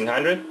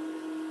 1600.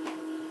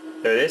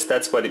 There it is,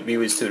 that's what we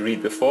used to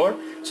read before.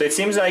 So it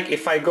seems like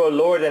if I go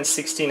lower than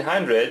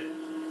 1600,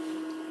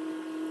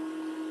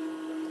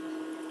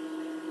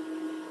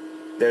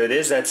 there it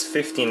is, that's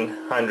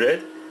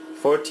 1500,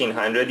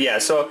 1400, yeah,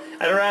 so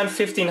at around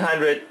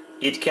 1500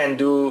 it can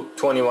do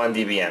 21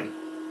 dBm.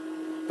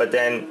 But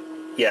then,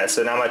 yeah,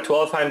 so now I'm at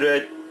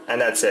 1200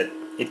 and that's it.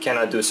 It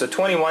cannot do. So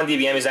 21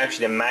 dBm is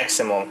actually the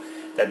maximum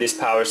that this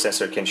power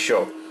sensor can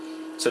show.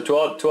 So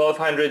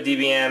 1200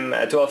 dBm,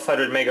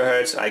 1200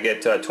 megahertz, I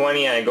get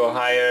 20 and I go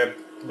higher.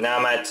 Now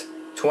I'm at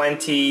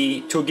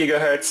 22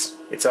 gigahertz,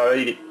 it's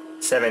already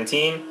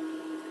 17,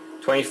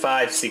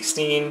 25,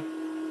 16,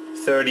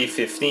 30,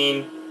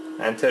 15,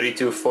 and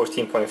 32,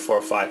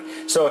 14.45.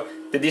 So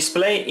the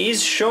display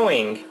is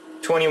showing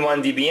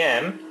 21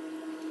 dBm,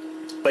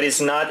 but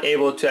it's not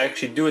able to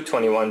actually do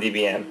 21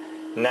 dBm.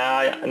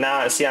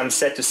 Now see, I'm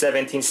set to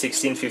 17,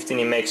 16, 15,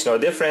 it makes no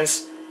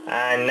difference.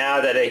 And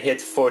now that I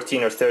hit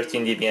 14 or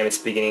 13 dBm, it's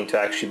beginning to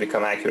actually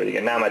become accurate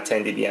again. Now I'm at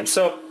 10 dBm.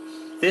 So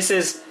this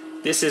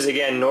is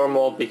again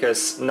normal,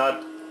 because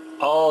not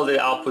all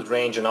the output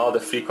range and all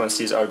the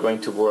frequencies are going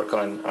to work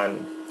on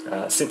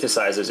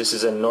synthesizers. This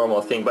is a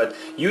normal thing, but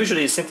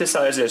usually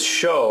synthesizers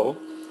show,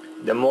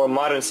 the more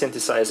modern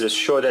synthesizers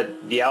show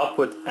that the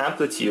output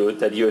amplitude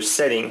that you're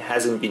setting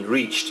hasn't been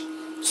reached.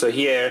 So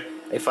here,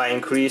 if I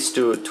increase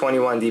to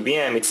 21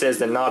 dBm, it says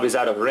the knob is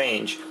out of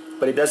range,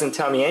 but it doesn't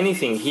tell me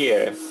anything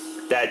here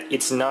that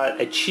it's not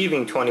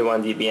achieving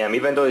 21 dBm.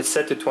 Even though it's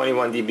set to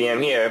 21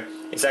 dBm here,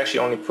 it's actually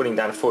only putting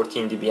down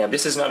 14 dBm.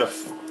 This is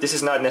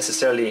not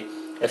necessarily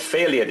a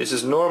failure. This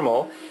is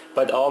normal,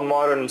 but all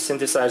modern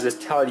synthesizers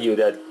tell you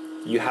that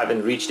you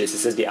haven't reached this. It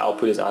says the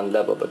output is on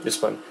level, but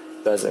this one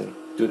doesn't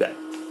do that.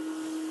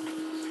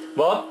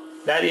 Well,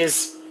 that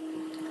is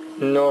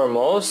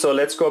normal. So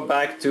let's go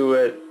back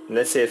to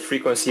let's say a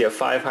frequency of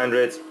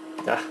 500.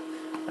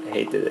 I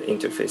hate the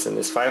interface on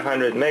this.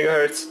 500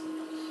 megahertz,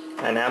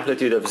 an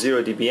amplitude of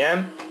 0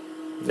 dBm.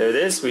 There it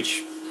is,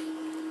 which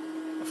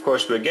of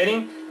course we're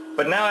getting.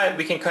 But now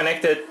we can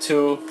connect it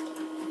to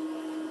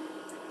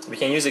we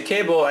can use a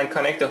cable and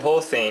connect the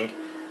whole thing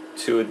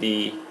to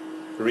the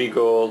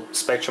Rigol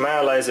spectrum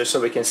analyzer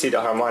so we can see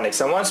the harmonics.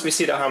 And once we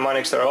see the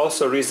harmonics are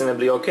also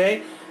reasonably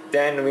okay,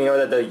 then we know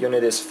that the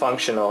unit is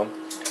functional,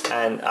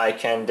 and I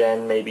can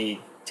then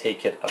maybe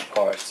take it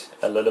apart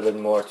a little bit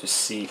more to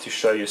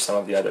show you some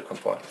of the other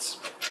components.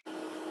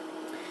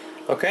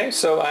 Okay,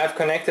 so I've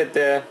connected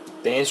the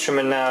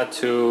instrument now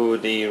to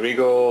the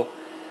Rigol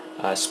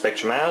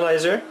spectrum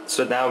analyzer,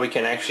 so now we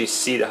can actually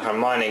see the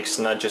harmonics,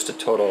 not just the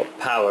total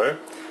power,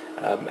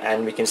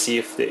 and we can see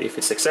if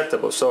it's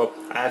acceptable. So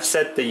I've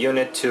set the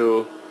unit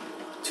to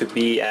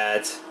be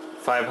at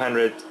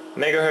 500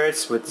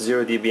 megahertz with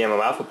 0 dBm of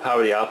output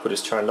power. The output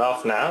is turned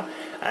off now,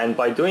 and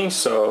by doing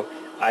so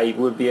I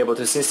would be able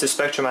to, since the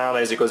spectrum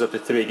analyzer goes up to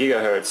 3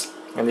 gigahertz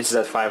and this is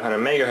at 500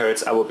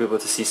 megahertz, I will be able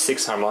to see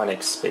 6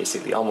 harmonics,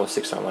 basically almost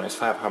 6 harmonics,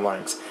 5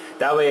 harmonics.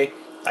 That way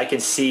I can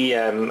see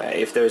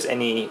if there's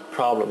any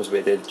problems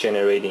with it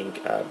generating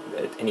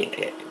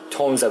any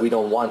tones that we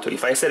don't want to.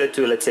 If I set it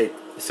to, let's say,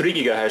 3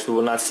 gigahertz, we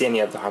will not see any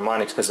of the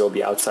harmonics because they'll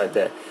be outside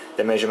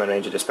the measurement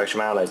range of the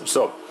spectrum analyzer.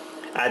 So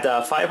at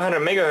 500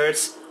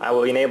 megahertz, I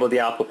will enable the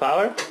output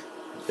power.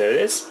 There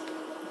it is.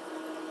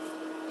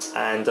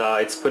 And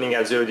it's putting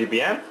out 0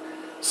 dBm.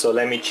 So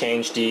let me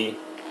change the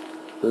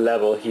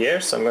level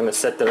here. So I'm going to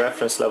set the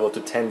reference level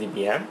to 10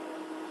 dBm.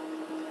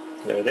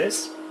 There it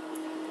is.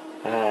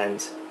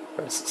 And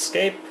press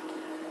escape.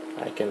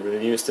 I can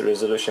reduce the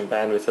resolution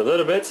bandwidth a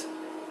little bit.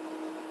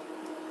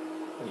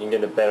 You can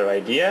get a better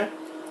idea.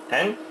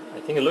 And I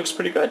think it looks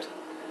pretty good.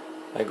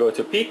 I go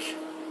to peak.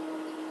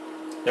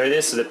 There it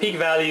is. So the peak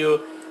value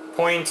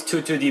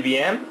 0.22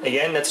 dBm.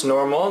 Again, that's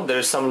normal.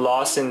 There's some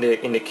loss in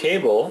the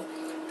cable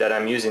that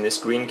I'm using, this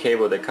green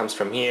cable that comes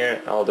from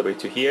here all the way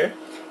to here.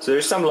 So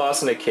there's some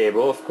loss in the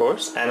cable, of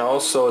course, and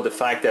also the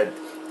fact that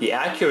the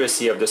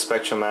accuracy of the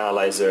spectrum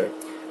analyzer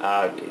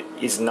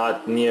is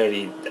not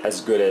nearly as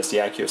good as the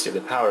accuracy of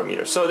the power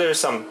meter. So there's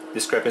some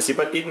discrepancy,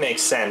 but it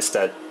makes sense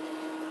that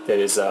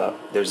there's a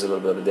little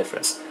bit of a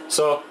difference.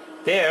 So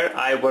there,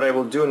 what I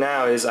will do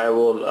now is I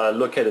will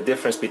look at the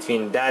difference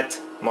between that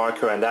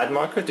marker and that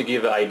marker to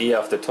give an idea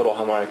of the total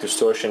harmonic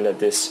distortion that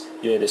this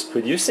unit is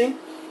producing.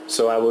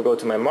 So I will go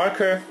to my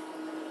marker,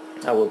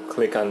 I will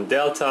click on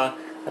delta,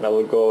 and I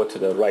will go to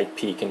the right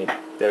peak, and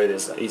there it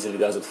is, easily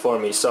does it for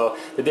me. So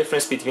the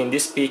difference between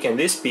this peak and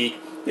this peak,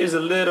 there's a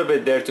little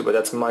bit there too, but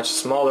that's much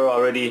smaller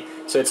already.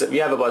 So we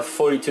have about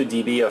 42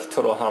 dB of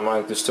total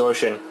harmonic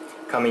distortion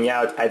coming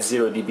out at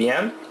 0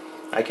 dBm.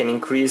 I can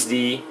increase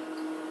the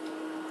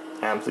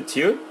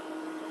amplitude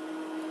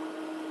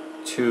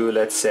to,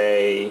 let's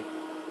say,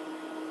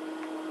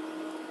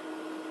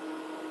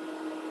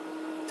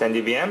 10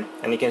 dBm,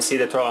 and you can see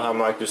the total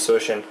harmonic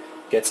distortion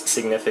gets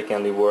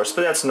significantly worse,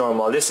 but that's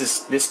normal.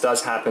 This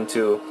does happen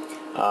to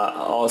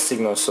all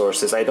signal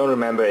sources. I don't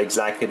remember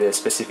exactly the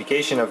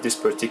specification of this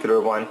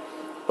particular one,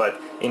 but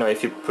you know,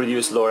 if you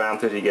produce lower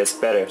amplitude, it gets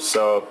better.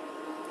 So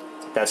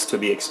that's to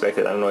be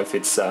expected. I don't know if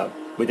it's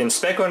within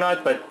spec or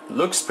not, but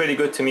looks pretty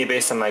good to me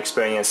based on my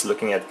experience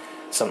looking at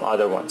some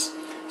other ones.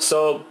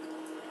 So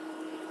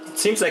it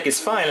seems like it's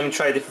fine. Let me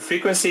try a different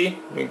frequency.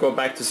 Let me go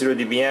back to 0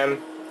 dBm.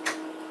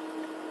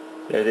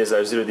 There it is,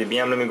 our 0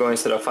 dBm. Let me go,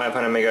 instead of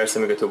 500 megahertz,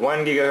 let me go to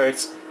 1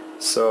 gigahertz.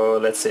 So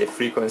let's say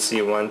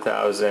frequency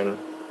 1000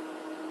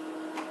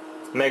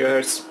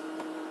 megahertz.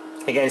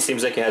 Again, it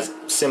seems like it has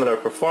similar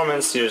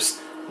performance. Here's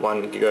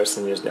 1 gigahertz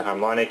and here's the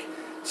harmonic.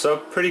 So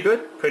pretty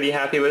good, pretty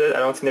happy with it. I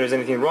don't think there's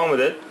anything wrong with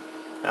it.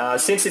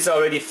 Since it's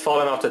already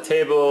fallen off the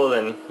table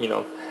and, you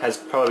know, has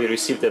probably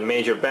received a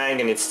major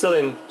bang and it's still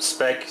in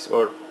spec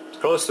or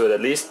close to it at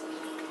least,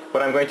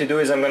 what I'm going to do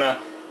is I'm going to,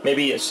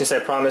 maybe since I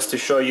promised to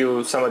show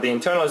you some of the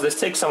internals, let's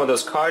take some of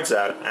those cards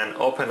out and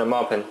open them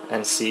up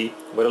and see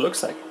what it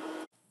looks like.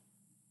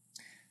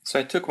 So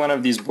I took one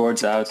of these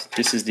boards out.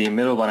 This is the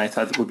middle one. I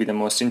thought would be the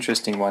most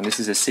interesting one. This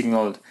is a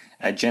signal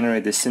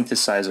generator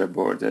synthesizer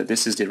board.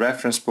 This is the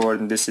reference board,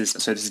 and this is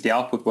the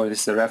output board. This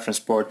is the reference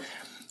board.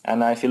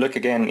 And if you look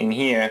again in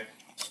here,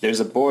 there's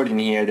a board in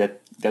here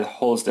that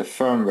holds the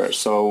firmware.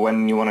 So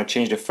when you want to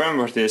change the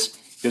firmware to this,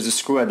 there's a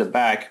screw at the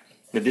back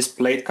that this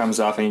plate comes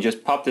off, and you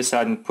just pop this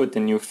out and put the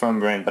new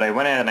firmware in. But I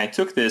went ahead and I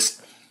took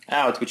this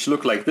out, which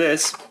looked like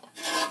this,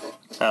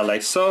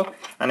 like so,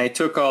 and I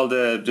took all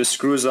the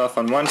screws off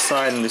on one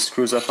side and the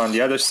screws off on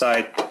the other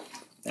side,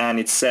 and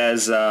it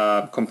says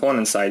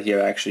component side here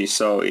actually,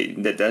 so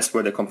that's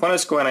where the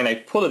components go, and I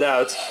pull it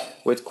out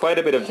with quite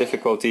a bit of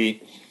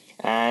difficulty,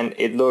 and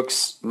it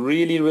looks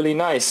really, really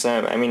nice.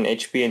 I mean,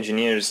 HP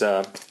engineers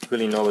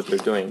really know what they're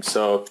doing.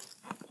 So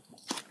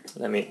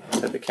let me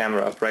set the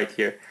camera up right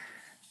here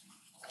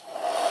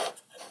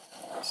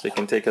so you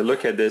can take a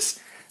look at this.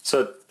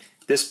 So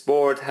this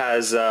board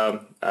has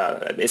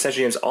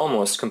essentially it's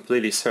almost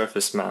completely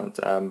surface mount.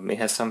 It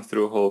has some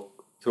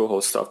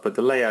through-hole stuff, but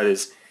the layout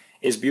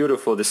is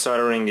beautiful. The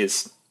soldering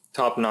is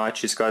top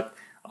notch. It's got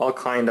all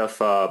kind of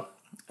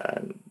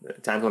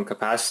tantalum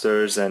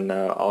capacitors and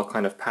all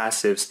kind of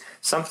passives.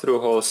 Some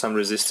through-holes, some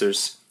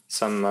resistors,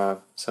 some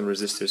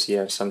resistors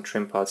here, some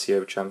trim pots here,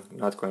 which I'm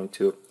not going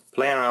to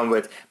playing around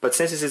with. But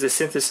since this is a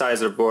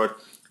synthesizer board,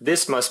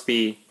 this must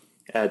be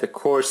the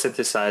core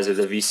synthesizer,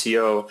 the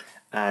VCO,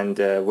 and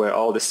where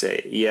all this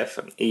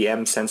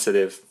EM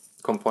sensitive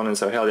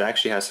components are held. It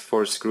actually has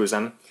 4 screws.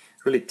 I'm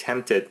really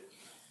tempted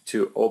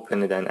to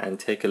open it and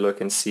take a look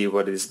and see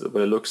what it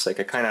looks like.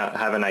 I kind of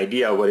have an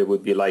idea what it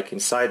would be like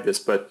inside this,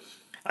 but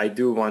I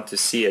do want to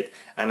see it.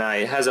 And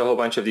it has a whole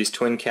bunch of these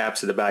twin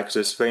caps at the back, so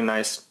there's very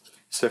nice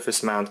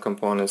surface mount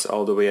components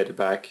all the way at the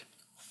back,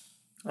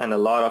 and a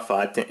lot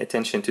of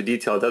attention to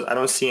detail. I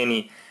don't see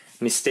any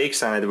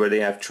mistakes on it where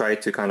they have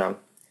tried to kind of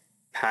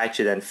patch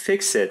it and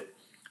fix it,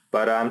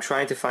 but I'm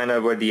trying to find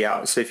out where the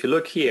out. So if you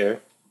look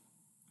here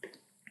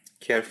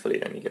carefully,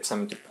 let me get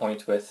something to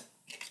point with.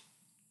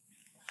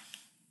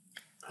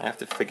 I have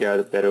to figure out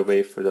a better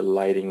way for the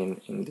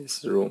lighting in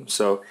this room.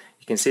 So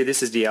you can see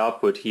this is the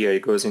output here.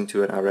 It goes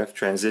into an RF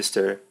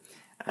transistor,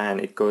 and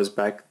it goes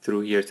back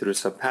through here through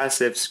some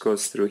passives,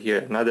 goes through here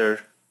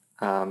another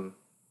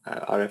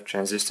RF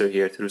transistor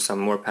here through some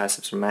more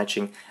passives for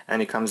matching,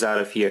 and it comes out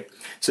of here.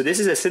 So this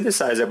is a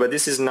synthesizer, but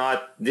this is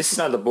not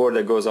the board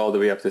that goes all the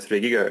way up to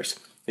 3 gigahertz.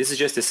 This is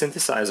just a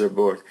synthesizer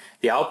board.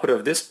 The output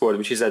of this board,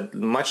 which is at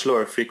much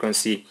lower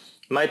frequency,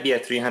 might be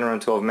at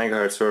 312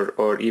 megahertz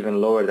or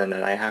even lower than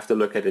that. I have to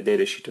look at the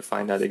datasheet to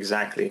find out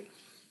exactly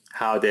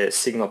how the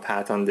signal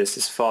path on this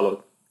is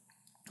followed.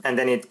 And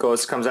then it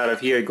comes out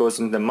of here, it goes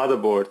into the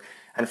motherboard,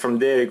 and from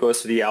there it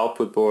goes to the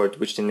output board,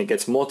 which then it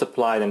gets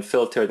multiplied and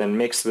filtered and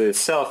mixed with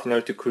itself in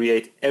order to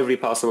create every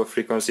possible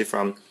frequency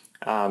from,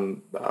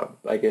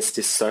 I guess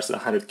this starts at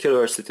 100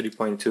 kilohertz to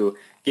 3.2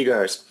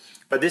 gigahertz.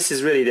 But this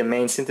is really the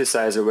main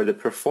synthesizer where the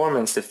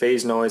performance, the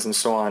phase noise and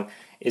so on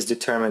is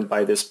determined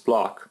by this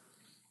block.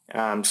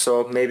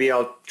 So maybe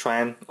I'll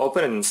try and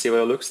open it and see what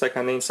it looks like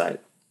on the inside.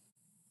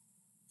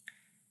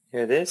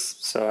 Here it is.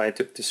 So I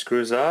took the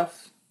screws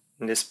off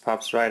and this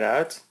pops right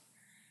out.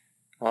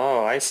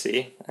 Oh, I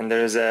see. And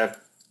there is an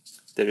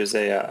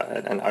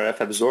RF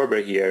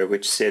absorber here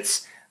which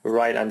sits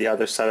right on the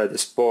other side of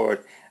this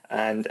board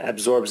and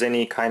absorbs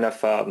any kind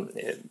of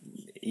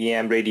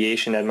EM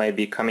radiation that might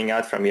be coming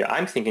out from here.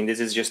 I'm thinking this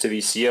is just a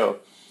VCO.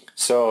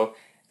 So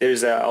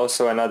there's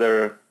also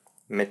another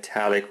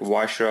metallic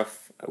washer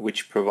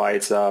which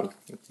provides,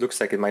 it looks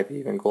like it might be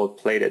even gold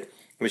plated,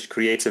 which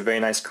creates a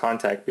very nice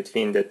contact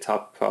between the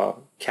top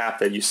cap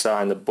that you saw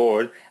on the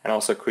board and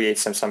also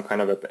creates some kind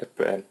of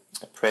a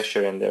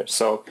pressure in there.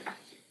 So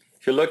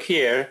if you look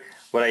here,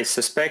 what I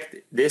suspect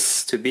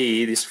this to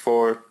be, these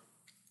 4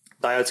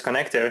 diodes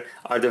connector,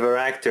 are the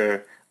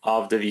varactor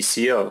of the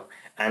VCO.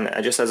 And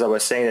just as I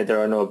was saying that there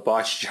are no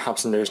botched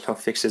jobs and there's no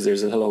fixes,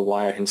 there's a little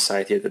wire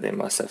inside here that they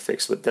must have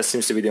fixed, but that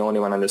seems to be the only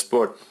one on this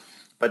board.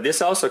 But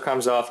this also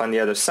comes off on the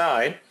other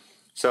side,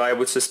 so I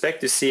would suspect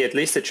to see at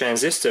least a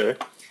transistor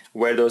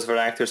where those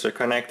varactors are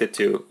connected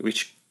to,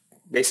 which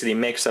basically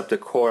makes up the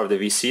core of the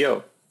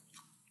VCO.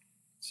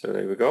 So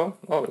there we go.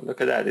 Oh,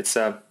 look at that. It's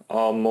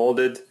all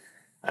molded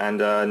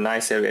and a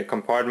nice area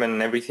compartment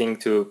and everything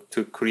to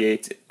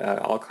create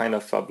all kind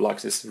of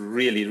blocks. It's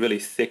really, really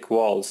thick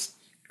walls.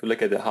 If you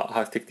look at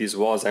how thick these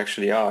walls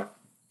actually are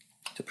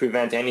to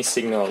prevent any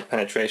signal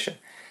penetration.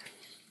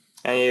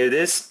 And here it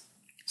is.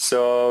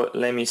 So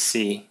let me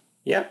see.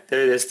 Yeah,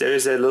 there it is. There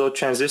is a little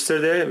transistor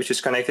there which is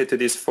connected to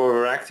these 4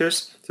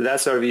 varactors. So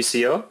that's our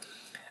VCO.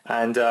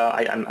 And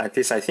at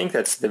least I think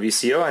that's the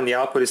VCO, and the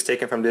output is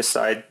taken from this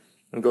side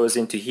and goes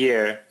into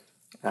here.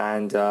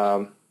 And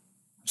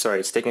sorry,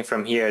 it's taken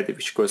from here,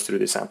 which goes through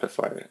this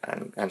amplifier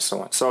and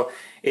so on. So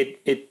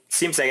it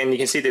seems like, and you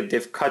can see that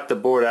they've cut the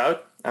board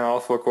out on all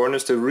 4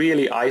 corners to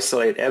really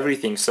isolate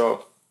everything.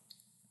 So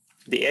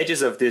the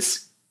edges of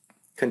this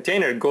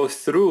container go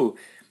through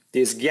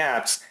these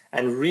gaps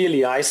and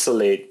really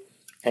isolate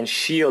and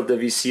shield the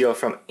VCO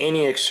from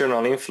any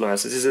external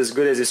influence. This is as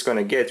good as it's going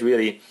to get,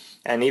 really.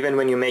 And even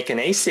when you make an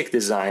ASIC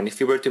design, if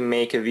you were to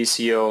make a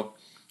VCO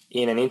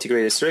in an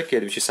integrated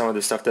circuit, which is some of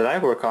the stuff that I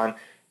work on,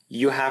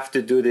 you have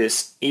to do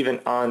this even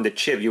on the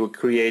chip. You will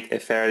create a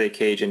Faraday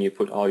cage and you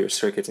put all your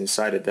circuits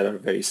inside it that are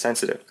very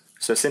sensitive.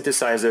 So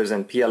synthesizers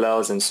and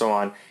PLLs and so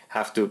on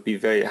have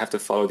to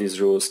follow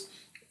these rules.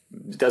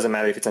 It doesn't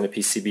matter if it's on a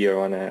PCB or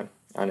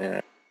on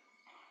a.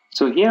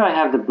 So here I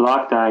have the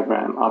block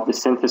diagram of the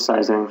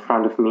synthesizer in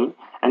front of me,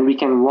 and we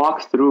can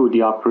walk through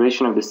the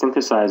operation of the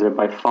synthesizer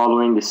by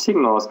following the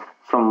signals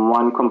from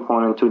one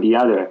component to the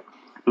other.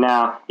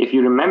 Now, if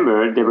you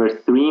remember, there were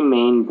 3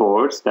 main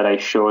boards that I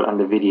showed on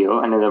the video,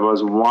 and then there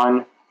was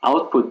one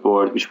output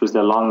board, which was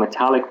the long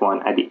metallic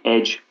one at the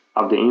edge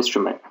of the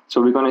instrument.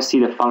 So we're going to see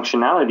the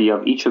functionality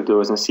of each of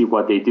those and see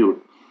what they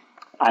do.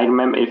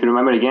 If you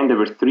remember again, there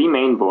were 3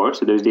 main boards.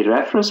 So there's the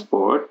reference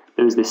board,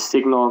 there's the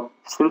signal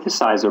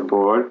synthesizer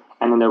board,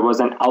 and then there was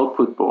an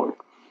output board.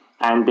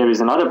 And there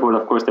is another board,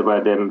 of course,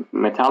 the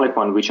metallic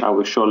one, which I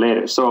will show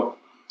later. So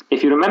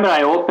if you remember,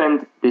 I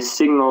opened the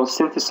signal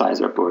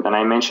synthesizer board, and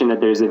I mentioned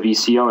that there's a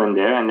VCO in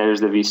there, and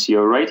there's the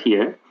VCO right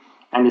here.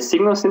 And the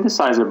signal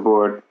synthesizer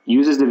board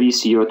uses the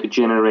VCO to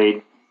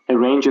generate a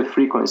range of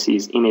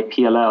frequencies in a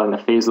PLL, in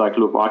a phase-lock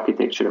loop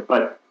architecture.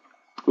 But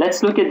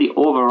let's look at the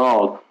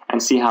overall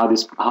and see how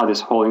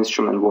this whole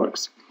instrument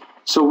works.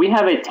 So we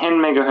have a 10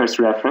 megahertz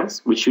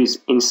reference, which is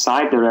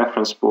inside the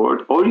reference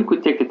board, or you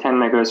could take the 10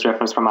 megahertz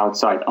reference from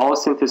outside. All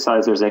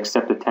synthesizers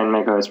accept the 10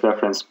 megahertz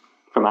reference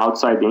from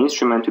outside the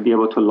instrument to be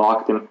able to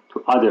lock them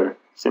to other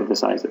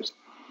synthesizers.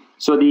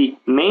 So the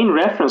main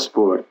reference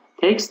board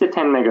takes the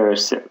 10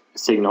 megahertz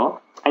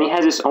signal, and it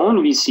has its own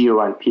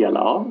VCO and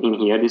PLL in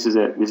here. This is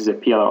a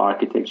PLL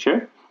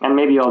architecture, and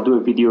maybe I'll do a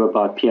video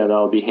about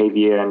PLL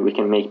behavior, and we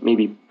can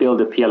maybe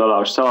build a PLL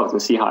ourselves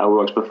and see how it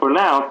works. But for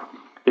now,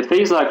 the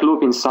phase-lock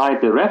loop inside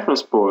the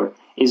reference board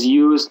is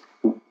used.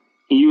 It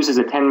uses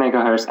a 10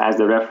 megahertz as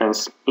the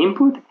reference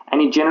input,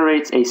 and it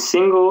generates a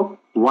single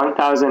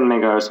 1000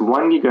 megahertz,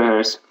 1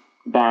 gigahertz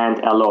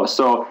band LO.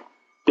 So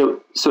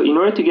in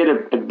order to get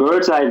a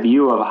bird's eye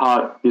view of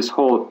how this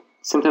whole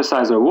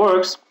synthesizer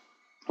works,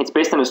 it's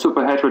based on a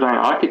super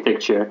heterodyne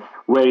architecture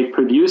where it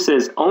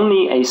produces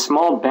only a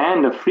small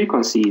band of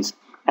frequencies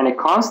and a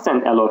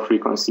constant LO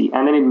frequency,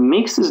 and then it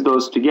mixes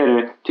those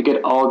together to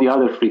get all the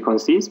other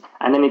frequencies,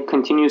 and then it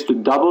continues to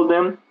double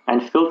them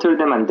and filter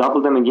them and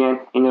double them again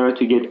in order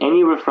to get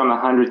anywhere from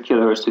 100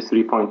 kilohertz to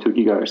 3.2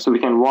 gigahertz. So we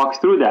can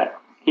walk through that.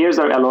 Here's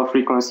our LO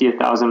frequency,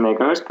 1000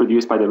 megahertz,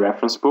 produced by the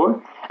reference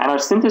board, and our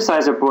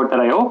synthesizer board that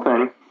I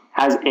open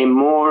has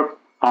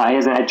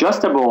has an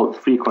adjustable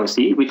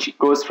frequency which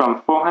goes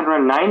from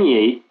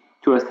 498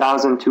 to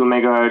 1002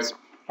 megahertz,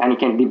 and it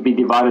can be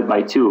divided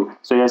by 2.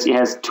 So it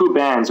has 2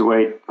 bands where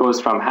it goes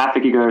from half a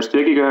gigahertz to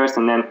a gigahertz,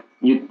 and then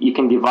you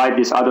can divide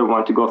this other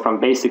one to go from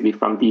basically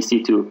from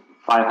DC to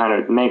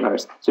 500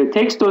 megahertz. So it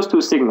takes those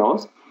 2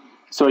 signals,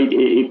 so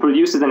it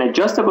produces an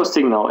adjustable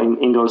signal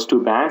in those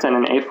 2 bands, and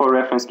an A4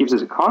 reference gives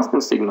us a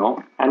constant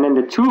signal, and then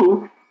the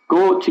 2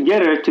 go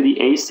together to the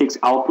A6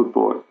 output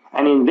board.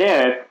 And in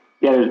there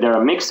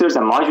are mixers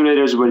and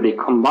modulators where they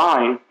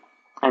combine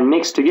and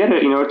mix together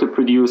in order to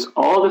produce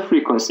all the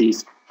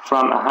frequencies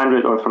from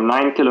 100 or from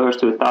 9 kilohertz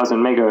to 1000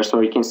 megahertz.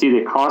 So you can see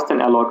the constant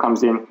LO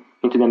comes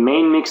into the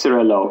main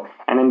mixer LO,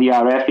 and then the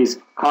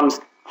RF comes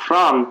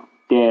from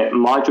the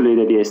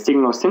modulator, the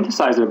signal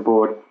synthesizer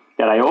board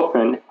that I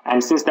opened.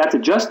 And since that's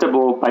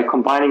adjustable, by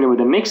combining it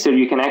with a mixer,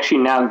 you can actually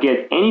now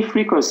get any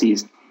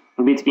frequencies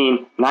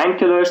between 9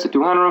 kilohertz to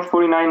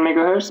 249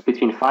 megahertz,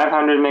 between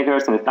 500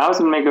 megahertz and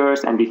 1000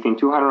 megahertz, and between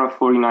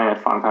 249 and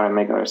 500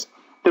 megahertz.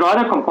 There are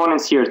other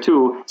components here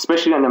too,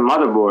 especially on the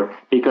motherboard,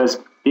 because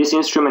this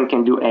instrument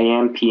can do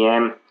AM,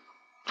 PM,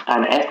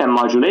 and FM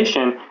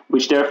modulation,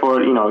 which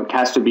therefore,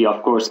 has to be,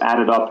 of course,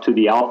 added up to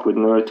the output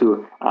in order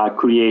to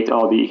create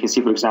all the, you can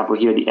see, for example,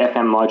 here, the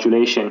FM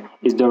modulation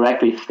is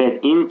directly fed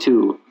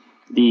into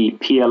the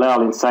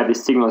PLL inside the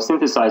signal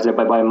synthesizer,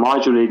 but by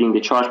modulating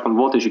the charge pump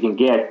voltage, you can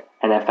get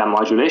an FM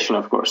modulation,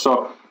 of course.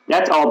 So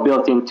that's all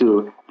built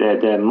into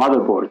the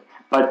motherboard.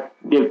 But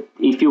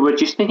if you were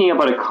just thinking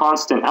about a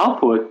constant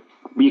output,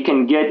 we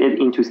can get it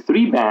into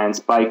 3 bands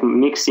by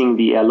mixing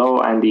the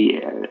LO and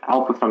the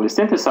output from the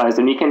synthesizer.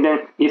 And you can then,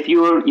 if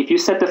you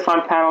set the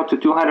front panel to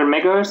 200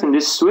 megahertz, and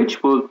this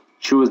switch will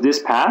choose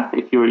this path.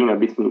 If you're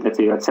between, let's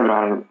say, at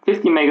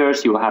 750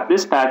 megahertz, you will have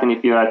this path, and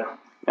if you're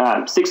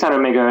at 600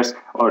 megahertz,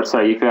 or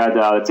sorry, if you're at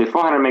let's say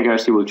 400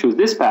 megahertz, you will choose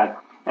this path.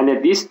 And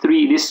that this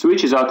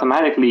switch is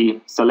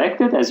automatically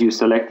selected as you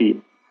select the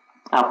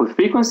output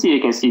frequency. You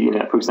can see,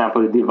 for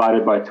example, the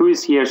divided by 2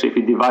 is here. So if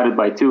you divide it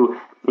by 2,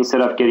 instead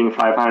of getting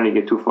 500, you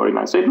get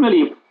 249. So it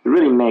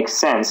really makes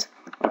sense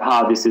of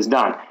how this is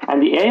done.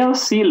 And the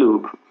ALC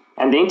loop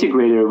and the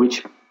integrator,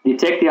 which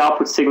detect the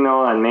output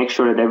signal and make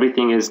sure that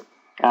everything is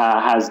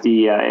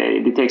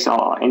detects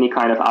any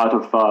kind of out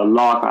of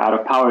lock or out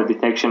of power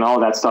detection, all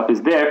that stuff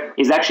is there,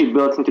 is actually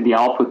built into the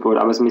output board.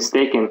 I was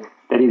mistaken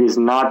that it is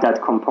not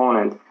that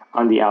component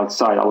on the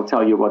outside. I will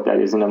tell you what that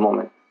is in a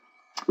moment.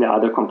 The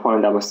other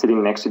component that was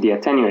sitting next to the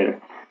attenuator.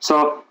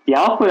 So the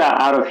output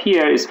out of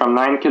here is from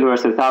 9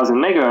 kilohertz to 1000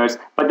 megahertz,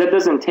 but that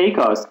doesn't take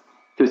us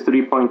to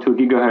 3.2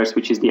 gigahertz,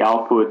 which is the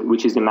output,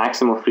 which is the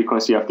maximum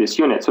frequency of this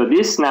unit. So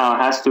this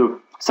now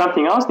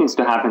something else needs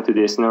to happen to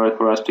this in order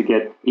for us to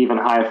get even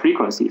higher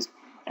frequencies.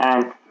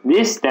 And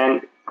this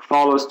then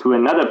follows to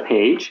another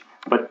page,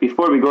 but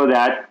before we go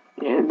that,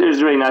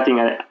 there's really nothing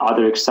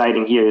other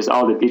exciting here. Is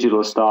all the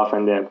digital stuff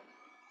and the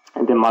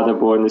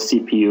motherboard and the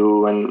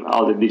CPU and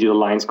all the digital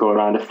lines go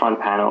around the front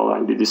panel,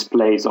 and the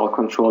display is all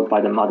controlled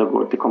by the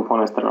motherboard, the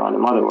components that are on the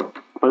motherboard.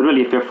 But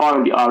really, if you're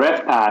following the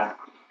RF path,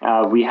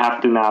 we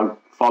have to now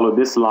follow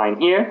this line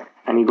here,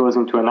 and it goes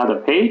into another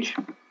page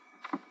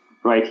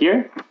right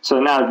here. So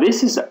now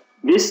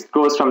this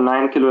goes from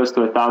 9 kilohertz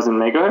to 1000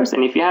 megahertz,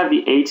 and if you have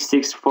the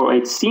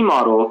 8648C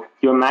model,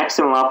 your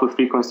maximum output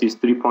frequency is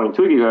 3.2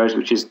 gigahertz,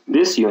 which is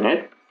this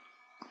unit.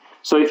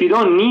 So if you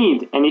don't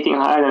need anything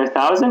higher than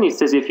 1000, it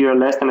says if you're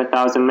less than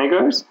 1000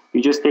 megahertz,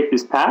 you just take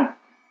this path,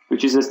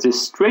 which is just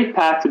this straight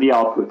path to the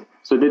output.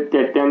 So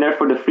then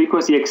therefore the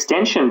frequency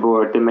extension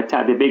board,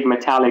 the big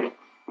metallic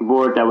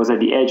board that was at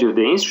the edge of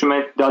the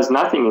instrument, does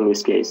nothing in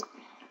this case.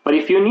 But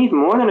if you need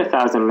more than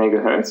 1000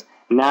 megahertz,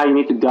 now you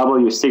need to double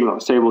your signal.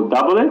 So it will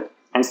double it,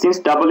 and since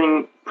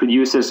doubling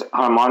produces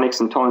harmonics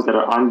and tones that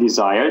are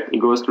undesired, it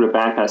goes through a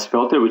bandpass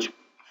filter, which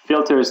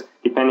filters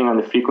depending on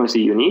the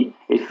frequency you need.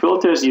 It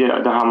filters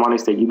the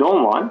harmonics that you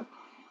don't want.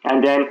 And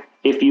then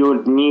if you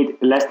need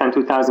less than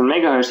 2000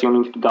 megahertz, you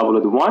need to double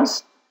it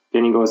once.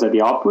 Then it goes at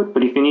the output.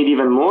 But if you need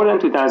even more than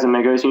 2000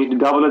 megahertz, you need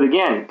to double it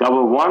again.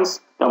 Double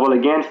once, double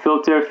again,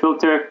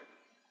 filter,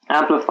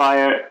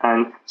 amplifier,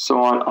 and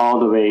so on all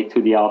the way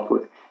to the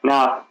output.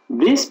 Now,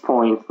 this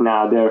point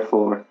now,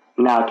 therefore,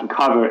 now can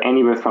cover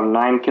anywhere from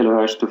 9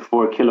 kilohertz to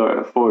 4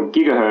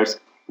 gigahertz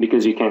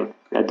because you can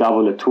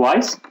double it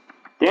twice.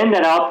 Then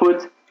that output,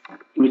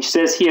 which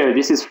says here,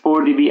 this is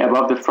 4 dB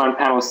above the front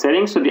panel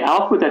setting. So the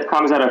output that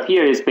comes out of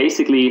here is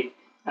basically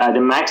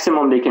the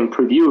maximum they can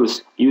produce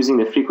using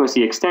the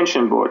frequency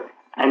extension board.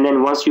 And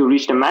then once you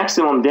reach the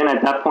maximum, then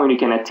at that point you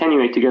can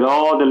attenuate to get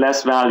all the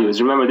less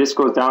values. Remember, this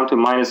goes down to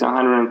minus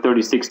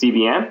 136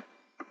 dBm,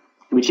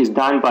 which is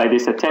done by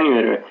this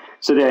attenuator.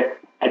 So the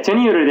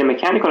attenuator, the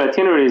mechanical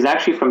attenuator, is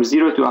actually from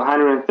 0 to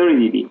 130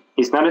 dB.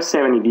 It's not a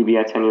 70 dB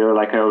attenuator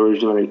like I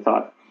originally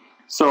thought.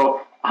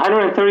 So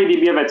 130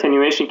 dB of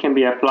attenuation can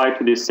be applied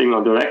to this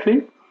signal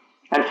directly.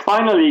 And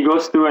finally, it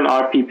goes through an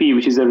RPP,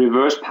 which is a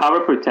reverse power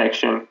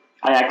protection.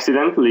 I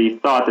accidentally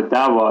thought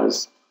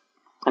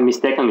I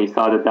mistakenly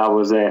thought that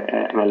was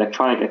an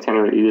electronic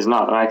attenuator. It is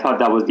not. And I thought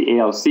that was the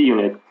ALC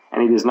unit,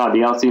 and it is not.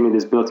 The ALC unit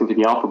is built into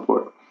the alpha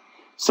port.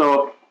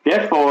 So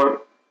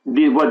therefore,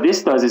 what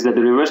this does is that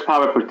the reverse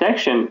power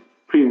protection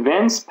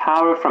prevents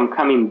power from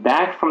coming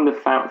back from the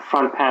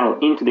front panel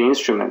into the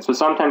instrument. So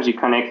sometimes you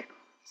connect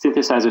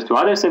synthesizers to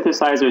other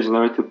synthesizers in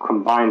order to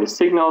combine the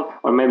signal,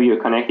 or maybe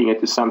you're connecting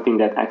it to something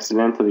that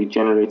accidentally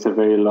generates a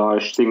very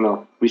large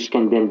signal, which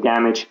can then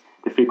damage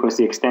the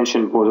frequency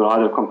extension board or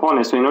other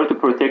components. So in order to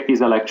protect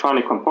these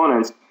electronic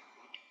components,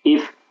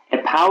 if a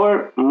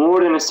power more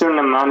than a certain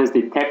amount is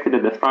detected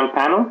at the front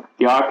panel,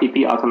 the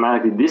RPP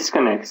automatically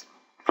disconnects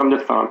from the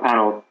front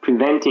panel,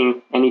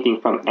 preventing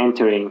anything from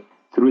entering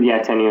through the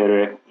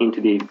attenuator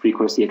into the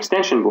frequency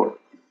extension board.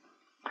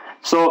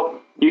 So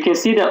you can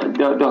see that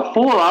the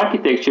whole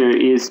architecture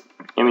is,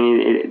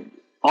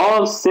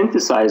 all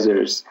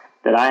synthesizers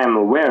that I am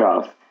aware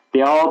of,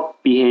 they all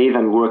behave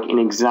and work in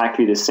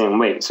exactly the same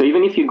way. So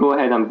even if you go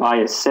ahead and buy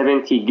a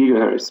 70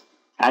 gigahertz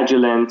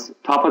Agilent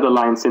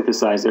top-of-the-line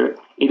synthesizer,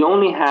 it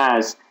only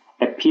has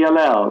a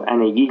PLL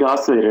and a gig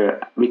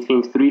oscillator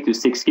between 3 to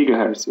 6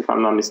 gigahertz, if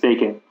I'm not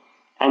mistaken.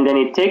 And then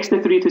it takes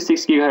the 3 to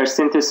 6 gigahertz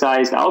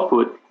synthesized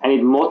output and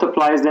it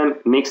multiplies them,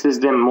 mixes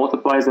them,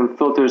 multiplies them,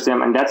 filters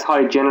them, and that's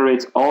how it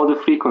generates all the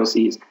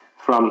frequencies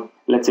from,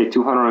 let's say,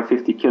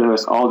 250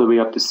 kilohertz all the way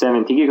up to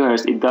 70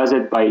 gigahertz. It does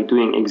it by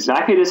doing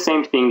exactly the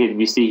same thing that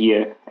we see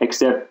here,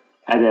 except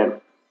at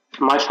a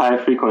much higher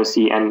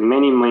frequency and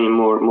many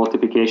more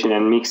multiplication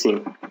and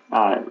mixing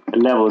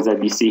levels that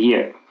we see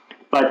here.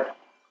 But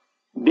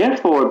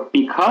therefore,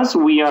 because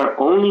we are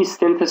only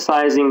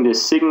synthesizing the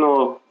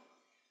signal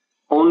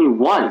only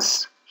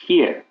once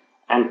here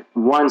and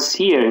once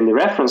here in the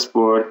reference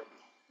board,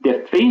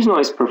 the phase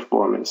noise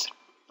performance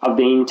of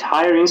the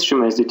entire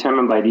instrument is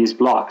determined by these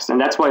blocks. And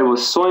that's why it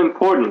was so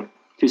important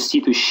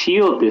to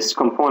shield this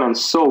component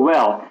so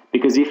well,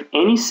 because if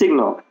any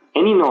signal,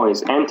 any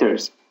noise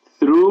enters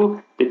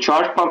through the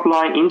charge pump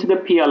line into the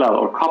PLL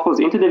or couples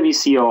into the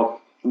VCO,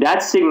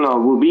 that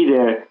signal will be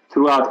there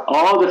throughout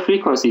all the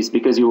frequencies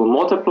because you will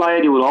multiply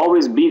it, it will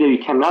always be there,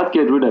 you cannot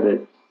get rid of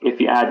it. If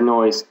you add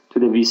noise to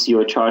the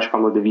VCO charge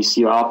pump or the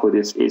VCO output,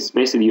 it's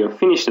basically you're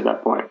finished at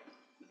that point.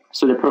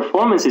 So the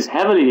performance is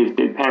heavily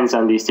depends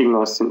on the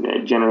signal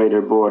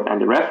generator board and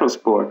the reference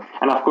board,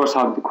 and of course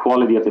how the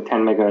quality of the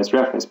 10 megahertz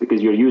reference,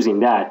 because you're using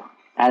that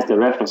as the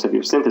reference of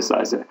your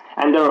synthesizer.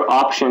 And there are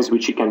options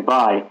which you can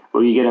buy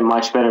where you get a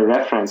much better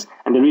reference.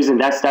 And the reason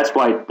that's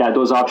why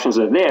those options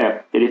are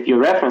there, that if your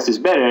reference is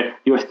better,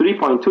 your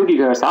 3.2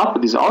 gigahertz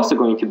output is also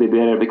going to be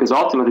better, because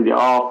ultimately they're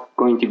all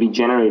going to be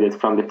generated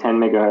from the 10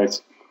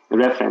 megahertz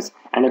reference.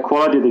 And the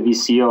quality of the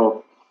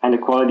VCO and the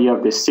quality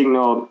of the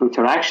signal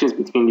interactions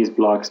between these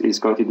blocks is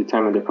going to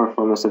determine the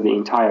performance of the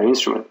entire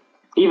instrument.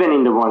 Even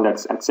in the one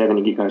that's at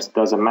 70 gigahertz, it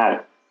doesn't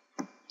matter.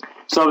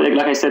 So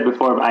like I said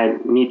before, I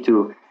need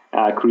to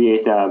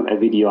create a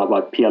video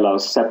about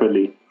PLLs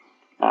separately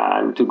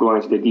to go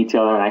into the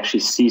detail and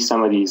actually see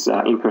some of these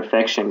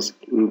imperfections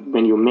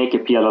when you make a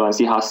PLL and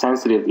see how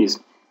sensitive these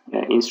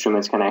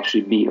instruments can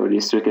actually be, or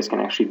these circuits can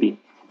actually be.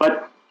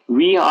 But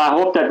I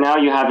hope that now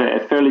you have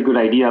a fairly good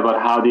idea about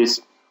how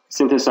these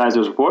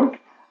synthesizers work.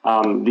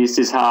 This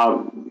is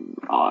how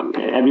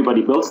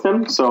everybody builds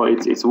them, so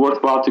it's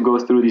worthwhile to go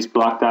through these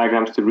block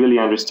diagrams to really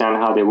understand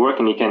how they work,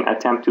 and you can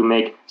attempt to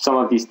make some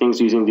of these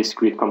things using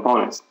discrete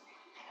components.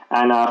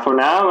 And for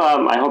now,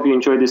 I hope you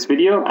enjoyed this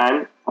video,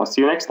 and I'll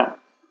see you next time.